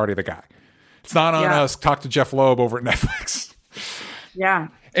 he was already the guy. It's not on us. Talk to Jeff Loeb over at Netflix. Yeah.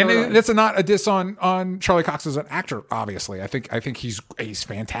 Totally. And it's not a diss on Charlie Cox as an actor. Obviously, I think he's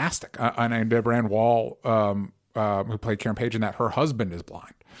fantastic. And Deborah Wall, who played Karen Page in that, her husband is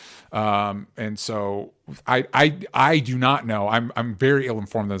blind. And so I do not know. I'm very ill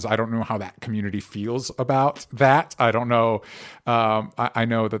informed. I don't know how that community feels about that. I don't know. I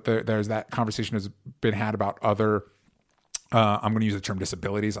know that there's that conversation has been had about other. I'm going to use the term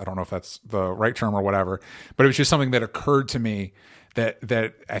disabilities. I don't know if that's the right term or whatever, but it was just something that occurred to me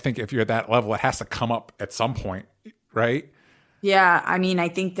that I think if you're at that level, it has to come up at some point, right? Yeah, I mean, I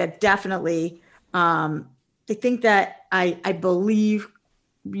think that definitely. I think that I believe.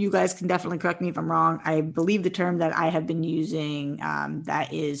 You guys can definitely correct me if I'm wrong. I believe the term that I have been using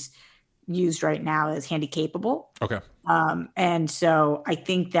that is used right now is handy capable. Okay. And so I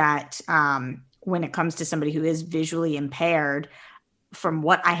think that when it comes to somebody who is visually impaired, from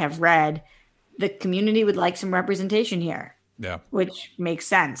what I have read, the community would like some representation here. Yeah. Which makes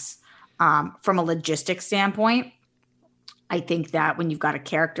sense. From a logistics standpoint, I think that when you've got a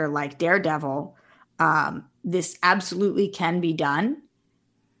character like Daredevil, this absolutely can be done.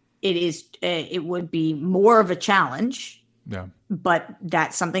 It would be more of a challenge, but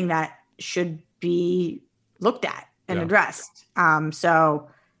that's something that should be looked at and addressed. So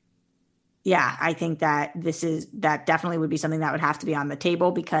yeah, I think that that definitely would be something that would have to be on the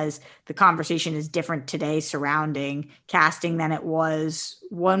table, because the conversation is different today surrounding casting than it was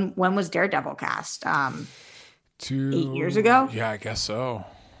when was Daredevil cast? 8 years ago? Yeah, I guess so.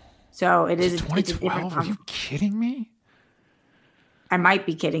 So it is 2012. Are you kidding me? I might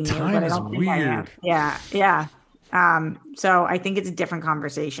be kidding you, but I don't think I am. Yeah. So I think it's a different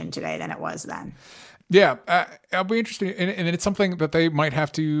conversation today than it was then. Yeah, I'll be interested, and it's something that they might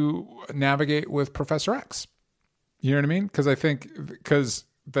have to navigate with Professor X. You know what I mean? Because I think as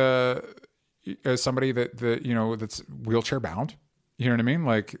somebody that's wheelchair bound, you know what I mean?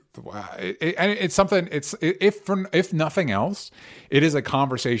 Like, it's something. If nothing else, it is a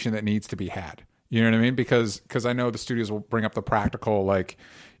conversation that needs to be had. You know what I mean? Because I know the studios will bring up the practical, like,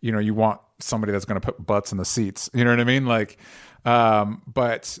 you want somebody that's going to put butts in the seats. You know what I mean? Like,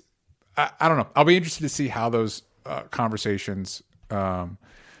 but I don't know. I'll be interested to see how those conversations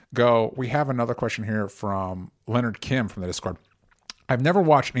go. We have another question here from Leonard Kim from the Discord. I've never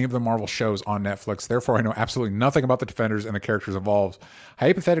watched any of the Marvel shows on Netflix, therefore I know absolutely nothing about the Defenders and the characters involved.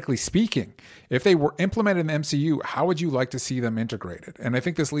 Hypothetically speaking, if they were implemented in the MCU, how would you like to see them integrated? And I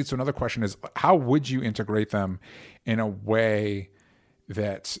think this leads to another question is, how would you integrate them in a way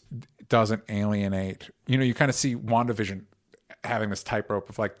that doesn't alienate? You kind of see WandaVision having this tightrope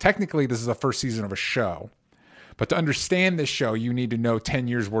of like, technically this is the first season of a show, but to understand this show, you need to know 10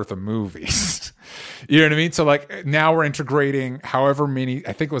 years worth of movies. You know what I mean? So like now we're integrating however many,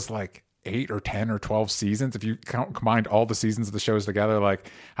 I think it was like 8 or 10 or 12 seasons. If you combined all the seasons of the shows together, like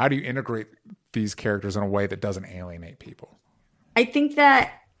how do you integrate these characters in a way that doesn't alienate people? I think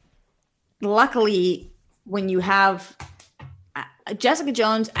that luckily when you have Jessica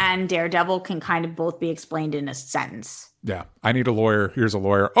Jones and Daredevil can kind of both be explained in a sentence. Yeah. I need a lawyer. Here's a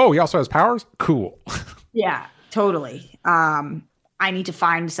lawyer. Oh, he also has powers? Cool. Yeah, totally. I need to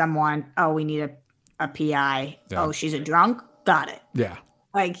find someone. Oh, we need a PI. Yeah. Oh, she's a drunk. Got it. Yeah.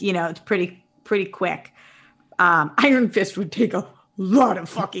 Like, it's pretty quick. Iron Fist would take a lot of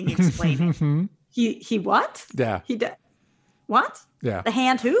fucking explaining. He what? Yeah. He did what? Yeah. The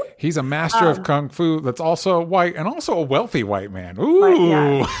Hand who? He's a master of kung fu that's also white and also a wealthy white man.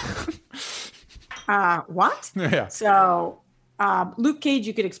 Ooh. What? Yeah. So Luke Cage,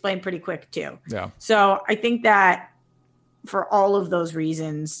 you could explain pretty quick too. Yeah. So I think that for all of those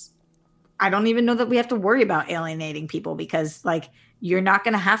reasons, I don't even know that we have to worry about alienating people because like you're not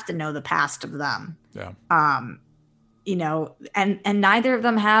going to have to know the past of them. Yeah. You know, and neither of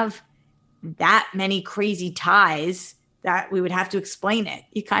them have that many crazy ties that we would have to explain it.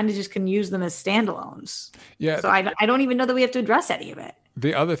 You kind of just can use them as standalones. Yeah. So I don't even know that we have to address any of it.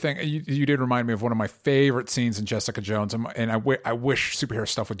 The other thing, you did remind me of one of my favorite scenes in Jessica Jones, and I wish superhero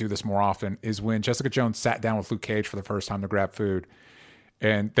stuff would do this more often, is when Jessica Jones sat down with Luke Cage for the first time to grab food,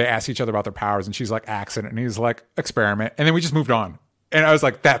 and they asked each other about their powers, and she's like, accident, and he's like, experiment, and then we just moved on. And I was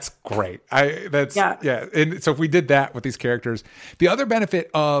like, that's great. Yeah. And so if we did that with these characters, the other benefit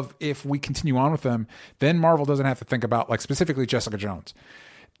of if we continue on with them, then Marvel doesn't have to think about like specifically Jessica Jones.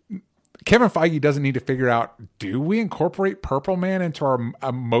 Kevin Feige doesn't need to figure out, do we incorporate Purple Man into our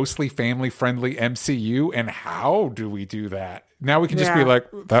mostly family-friendly MCU, and how do we do that? Now we can just be like,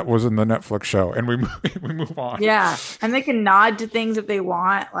 that was in the Netflix show, and we move on. Yeah, and they can nod to things if they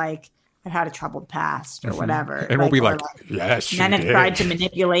want, like, I've had a troubled past or whatever. And we'll be like, yes, men have tried to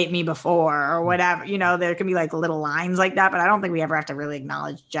manipulate me before or whatever. You know, there can be like little lines like that, but I don't think we ever have to really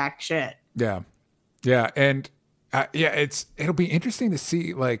acknowledge jack shit. Yeah. Yeah, and it'll be interesting to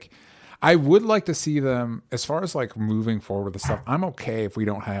see, like, I would like to see them as far as like moving forward with the stuff. I'm okay if we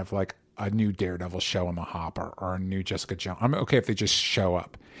don't have like a new Daredevil show in the hopper or a new Jessica Jones. I'm okay if they just show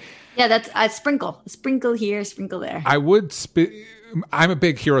up. Yeah, that's a sprinkle here, sprinkle there. I'm a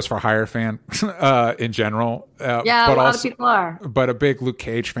big Heroes for Hire fan in general. Yeah, but a lot of people are. But a big Luke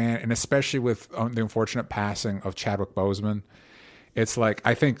Cage fan, and especially with the unfortunate passing of Chadwick Boseman, it's like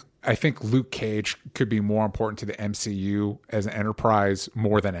I think Luke Cage could be more important to the MCU as an enterprise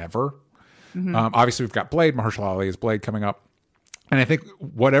more than ever. Mm-hmm. Obviously, we've got Blade. Mahershala Ali is Blade coming up. And I think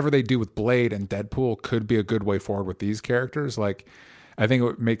whatever they do with Blade and Deadpool could be a good way forward with these characters. Like, I think it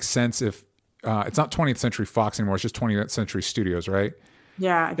would make sense if it's not 20th Century Fox anymore. It's just 20th Century Studios, right?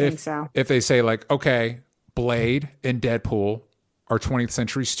 Yeah, I think so. If they say, like, okay, Blade and Deadpool are 20th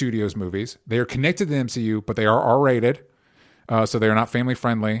Century Studios movies. They are connected to the MCU, but they are R-rated. So they are not family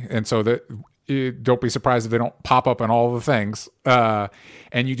friendly. And so that don't be surprised if they don't pop up in all the things.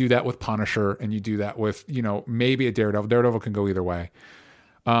 And you do that with Punisher, and you do that with, you know, maybe a Daredevil. Daredevil can go either way.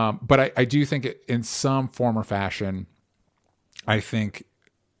 But I do think in some form or fashion, I think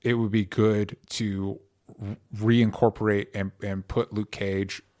it would be good to reincorporate and put Luke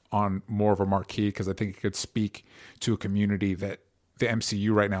Cage on more of a marquee, because I think it could speak to a community that the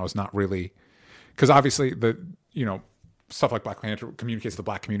MCU right now is not really, because obviously stuff like Black Panther communicates to the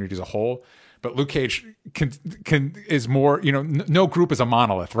Black community as a whole, but Luke Cage is more, no group is a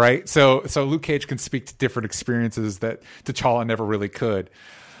monolith, right? So Luke Cage can speak to different experiences that T'Challa never really could.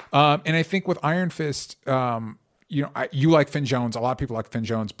 And I think with Iron Fist, you like Finn Jones. A lot of people like Finn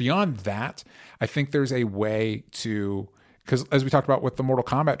Jones. Beyond that, I think there's a way to, because as we talked about with the Mortal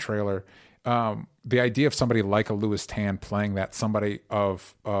Kombat trailer, the idea of somebody like a Louis Tan playing that somebody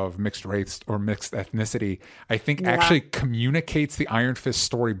of mixed race or mixed ethnicity, I think actually communicates the Iron Fist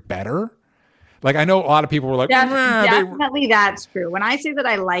story better. Like, I know a lot of people were like, definitely that's true. When I say that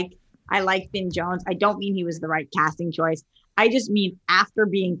I like Finn Jones, I don't mean he was the right casting choice. I just mean after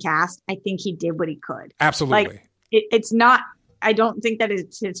being cast, I think he did what he could. Absolutely. Like, it's not, I don't think that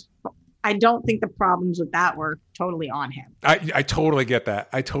it's his, I don't think the problems with that were totally on him. I totally get that.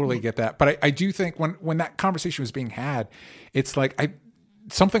 But I do think when that conversation was being had, it's like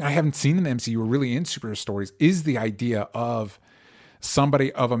something I haven't seen in the MCU or really in superhero stories is the idea of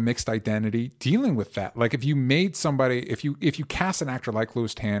somebody of a mixed identity dealing with that. Like, if you made somebody, if you cast an actor like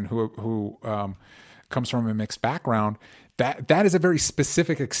Louis Tan who comes from a mixed background, that is a very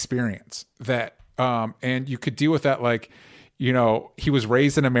specific experience that and you could deal with that, like, he was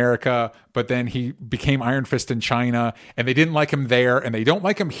raised in America, but then he became Iron Fist in China, and they didn't like him there, and they don't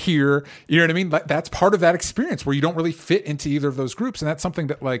like him here. You know what I mean? That's part of that experience where you don't really fit into either of those groups. And that's something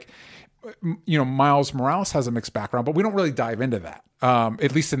that, like, Miles Morales has a mixed background, but we don't really dive into that.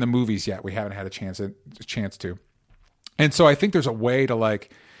 At least in the movies yet. We haven't had a chance to. And so I think there's a way to,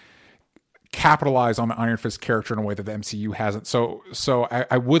 like, capitalize on the Iron Fist character in a way that the MCU hasn't. So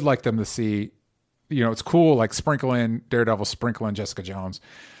I would like them to see, it's cool, like, sprinkle in Daredevil, sprinkle in Jessica Jones,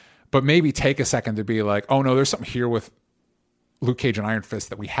 but maybe take a second to be like, oh no, there's something here with Luke Cage and Iron Fist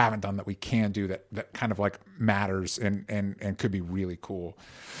that we haven't done that we can do that kind of, like, matters and could be really cool.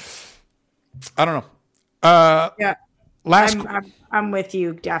 I don't know. Yeah. I'm with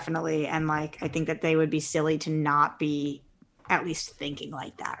you, definitely. And, like, I think that they would be silly to not be at least thinking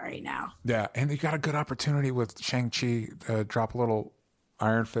like that right now. Yeah. And you got a good opportunity with Shang-Chi to drop a little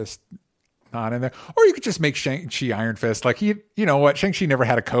Iron Fist not in there. Or you could just make Shang-Chi Iron Fist. Like you know what? Shang-Chi never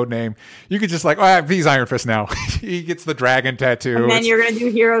had a code name. You could just like, oh, I have these Iron Fist now. He gets the dragon tattoo. And then you're going to do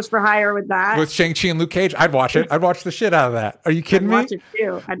Heroes for Hire with that. With Shang-Chi and Luke Cage. I'd watch it. I'd watch the shit out of that. Are you kidding me?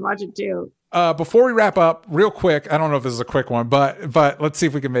 I'd watch it too. Before we wrap up, real quick, I don't know if this is a quick one, but let's see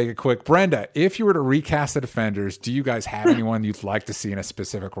if we can make it quick. Brenda, if you were to recast the Defenders, do you guys have anyone you'd like to see in a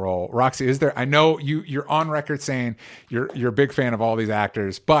specific role? Roxy, is there? I know you're on record saying you're a big fan of all these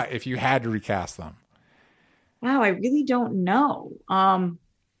actors, but if you had to recast them, wow, I really don't know. I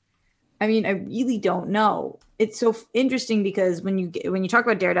really don't know. It's so interesting because when you talk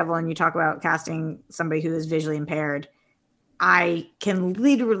about Daredevil and you talk about casting somebody who is visually impaired, I can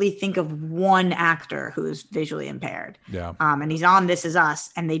literally think of one actor who is visually impaired. Yeah. And he's on This Is Us,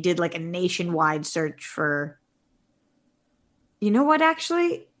 and they did like a nationwide search for. You know what?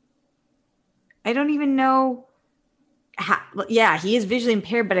 Actually, I don't even know. Yeah, he is visually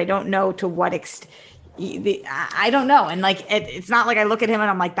impaired, but I don't know to what extent. I don't know, and like it's not like I look at him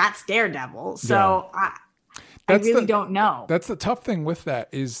and I'm like, that's Daredevil. So yeah. I really don't know. That's the tough thing with that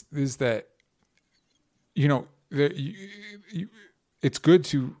is that, you know. It's good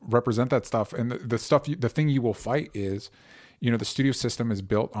to represent that stuff, and the thing you will fight is, you know, the studio system is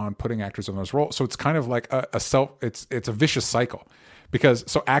built on putting actors in those roles, so it's kind of like it's a vicious cycle, because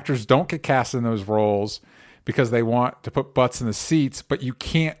so actors don't get cast in those roles because they want to put butts in the seats, but you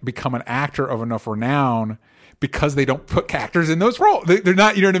can't become an actor of enough renown because they don't put actors in those roles. They're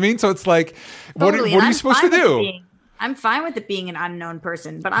not, you know what I mean? So it's like, totally. what are you supposed to do? I'm fine with it being an unknown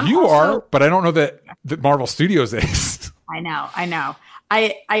person, but but I don't know that Marvel Studios is. I know.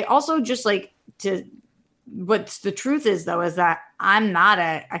 I also just like to. What's the truth is though is that I'm not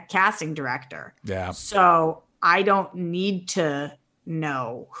a casting director. Yeah. So I don't need to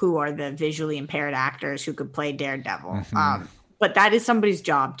know who are the visually impaired actors who could play Daredevil. Mm-hmm. But that is somebody's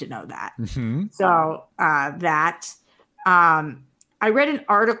job to know that. Mm-hmm. So I read an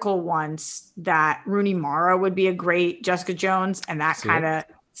article once that Rooney Mara would be a great Jessica Jones, and that kind of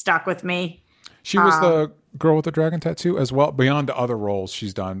stuck with me. She was the girl with the dragon tattoo as well, beyond the other roles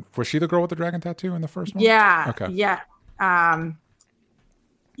she's done. Was she the girl with the dragon tattoo in the first one? Yeah. Okay. Yeah.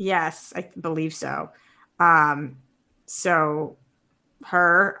 Yes, I believe so. So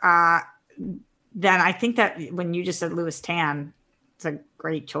her, then I think that when you just said Louis Tan, it's a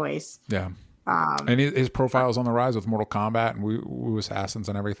great choice. Yeah. And his profile is on the rise with Mortal Kombat and Wu Assassins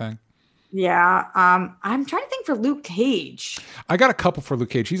and everything. Yeah. I'm trying to think for Luke Cage. I got a couple for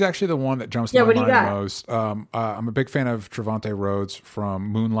Luke Cage. He's actually the one that jumps to my mind the most. I'm a big fan of Trevante Rhodes from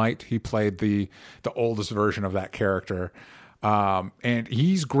Moonlight. He played the oldest version of that character. And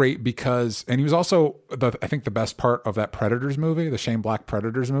he's great because, and he was also I think the best part of that Predators movie, the Shane Black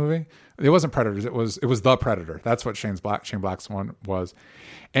Predators movie. It wasn't Predators. It was The Predator. That's what Shane Black's one was.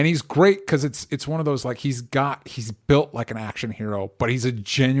 And he's great because it's one of those, like, he's built like an action hero, but he's a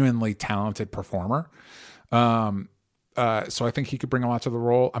genuinely talented performer. So I think he could bring a lot to the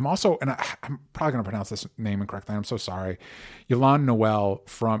role. I'm also, and I'm probably going to pronounce this name incorrectly. I'm so sorry. Yolan Noel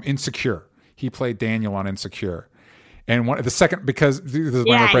from Insecure. He played Daniel on Insecure. And because this is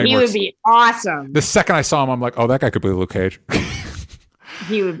my brain he would be awesome. The second I saw him, I'm like, oh, that guy could be Luke Cage.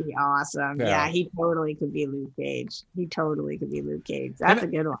 He would be awesome. Yeah, he totally could be Luke Cage. That's a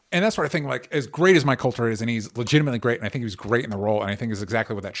good one. And that's what I think, like, as great as Mike Coulter is, and he's legitimately great, and I think he was great in the role, and I think is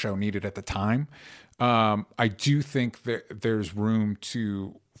exactly what that show needed at the time. I do think that there's room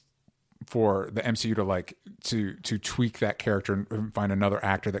for the MCU to tweak that character and find another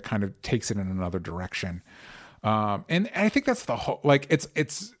actor that kind of takes it in another direction. And I think that's the whole, like, it's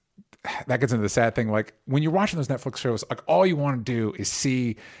that gets into the sad thing. Like, when you're watching those Netflix shows, like, all you want to do is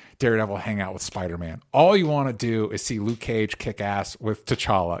see Daredevil hang out with Spider-Man. All you want to do is see Luke Cage kick ass with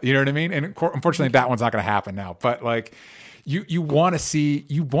T'Challa. You know what I mean? And unfortunately, that one's not going to happen now. But like, you want to see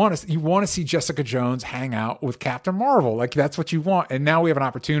Jessica Jones hang out with Captain Marvel. Like, that's what you want. And now we have an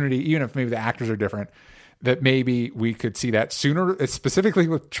opportunity, even if maybe the actors are different, that maybe we could see that sooner, specifically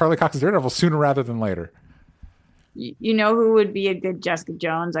with Charlie Cox's Daredevil, sooner rather than later. You know who would be a good Jessica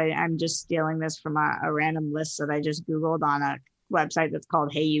Jones? I'm just stealing this from a random list that I just Googled on a website that's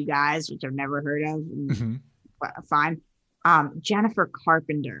called Hey You Guys, which I've never heard of. Mm-hmm. Fine. Jennifer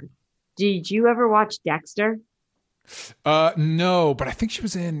Carpenter. Did you ever watch Dexter? No, but I think she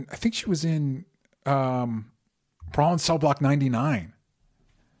was in Brawl in Cell Block 99.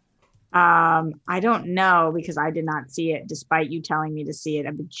 I don't know because I did not see it, despite you telling me to see it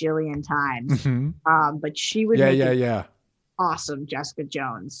a bajillion times. Mm-hmm. But she would awesome Jessica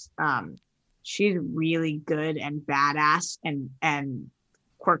Jones. She's really good and badass and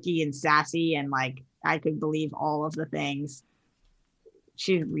quirky and sassy, and like I could believe all of the things.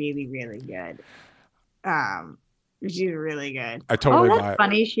 she's really, really good. She's really good. I totally buy that's it.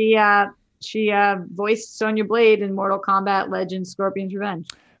 funny. She voiced Sonya Blade in Mortal Kombat Legends Scorpion's Revenge.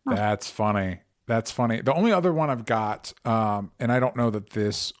 That's funny. That's funny. The only other one I've got, and I don't know that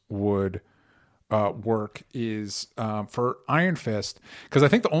this would work, is for Iron Fist, because I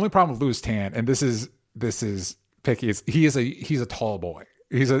think the only problem with Louis Tan, and this is picky, is he's a tall boy.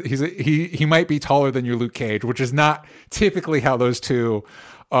 He might be taller than your Luke Cage, which is not typically how those two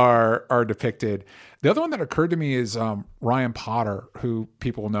are depicted. The other one that occurred to me is Ryan Potter, who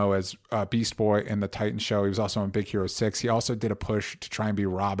people know as Beast Boy in the Titan show. He was also in Big Hero 6. He also did a push to try and be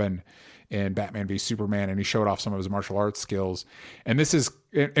Robin in Batman v Superman, and he showed off some of his martial arts skills. And this is,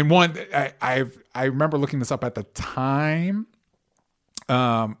 and one, I remember looking this up at the time.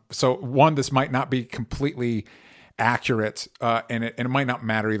 So one, this might not be completely accurate, and it might not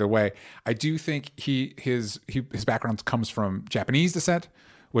matter either way. I do think his background comes from Japanese descent,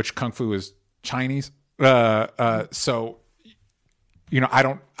 which Kung Fu is Chinese. So, I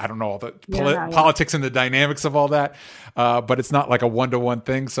don't know all the politics and the dynamics of all that, but it's not like a 1-to-1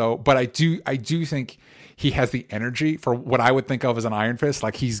 thing. So, but I do think he has the energy for what I would think of as an Iron Fist.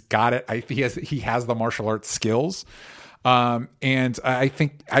 Like, he's got it. He has the martial arts skills. And I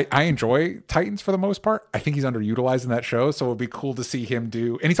think I enjoy Titans for the most part. I think he's underutilized in that show, so it'd be cool to see him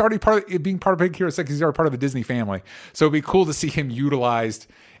do. And he's already being part of Big Hero 6. He's already part of the Disney family, so it'd be cool to see him utilized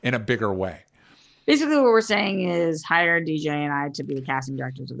in a bigger way. Basically, what we're saying is hire DJ and I to be the casting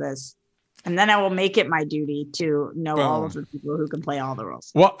directors of this, and then I will make it my duty to know all of the people who can play all the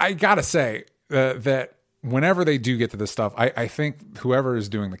roles. Well, I gotta say that whenever they do get to this stuff, I think whoever is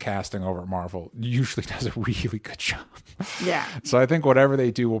doing the casting over at Marvel usually does a really good job. Yeah. So I think whatever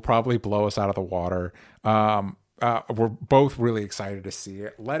they do will probably blow us out of the water. We're both really excited to see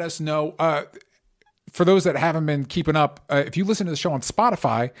it. Let us know. For those that haven't been keeping up, if you listen to the show on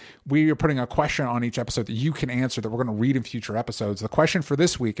Spotify, we are putting a question on each episode that you can answer that we're going to read in future episodes. The question for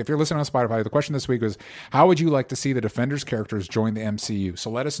this week, if you're listening on Spotify, the question this week was, how would you like to see the Defenders characters join the MCU? So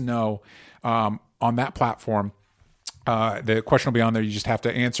let us know on that platform. The question will be on there. You just have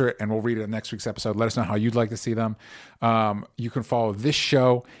to answer it, and we'll read it in next week's episode. Let us know how you'd like to see them. You can follow this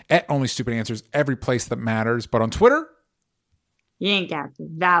show at Only Stupid Answers, every place that matters. But on Twitter, you ain't got the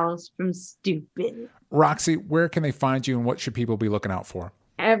vowels from stupid. Roxy, where can they find you, and what should people be looking out for?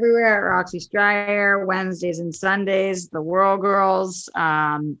 Everywhere at Roxy Stryer, Wednesdays and Sundays, the Whirl Girls,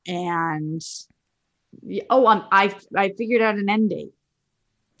 and I figured out an end date.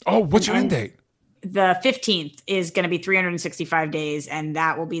 Oh, what's your end date? The 15th is going to be 365 days, and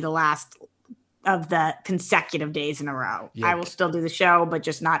that will be the last of the consecutive days in a row. Yeah. I will still do the show, but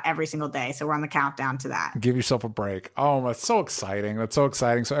just not every single day. So we're on the countdown to that. Give yourself a break. Oh, that's so exciting. That's so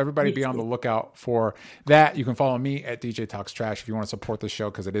exciting. So everybody be on the lookout for that. You can follow me at DJ Talks Trash if you want to support this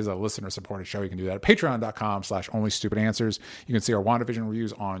show, because it is a listener supported show. You can do that at patreon.com/onlystupidanswers. You can see our WandaVision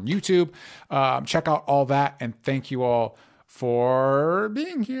reviews on YouTube. Check out all that. And thank you all for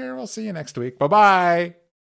being here. We'll see you next week. Bye-bye.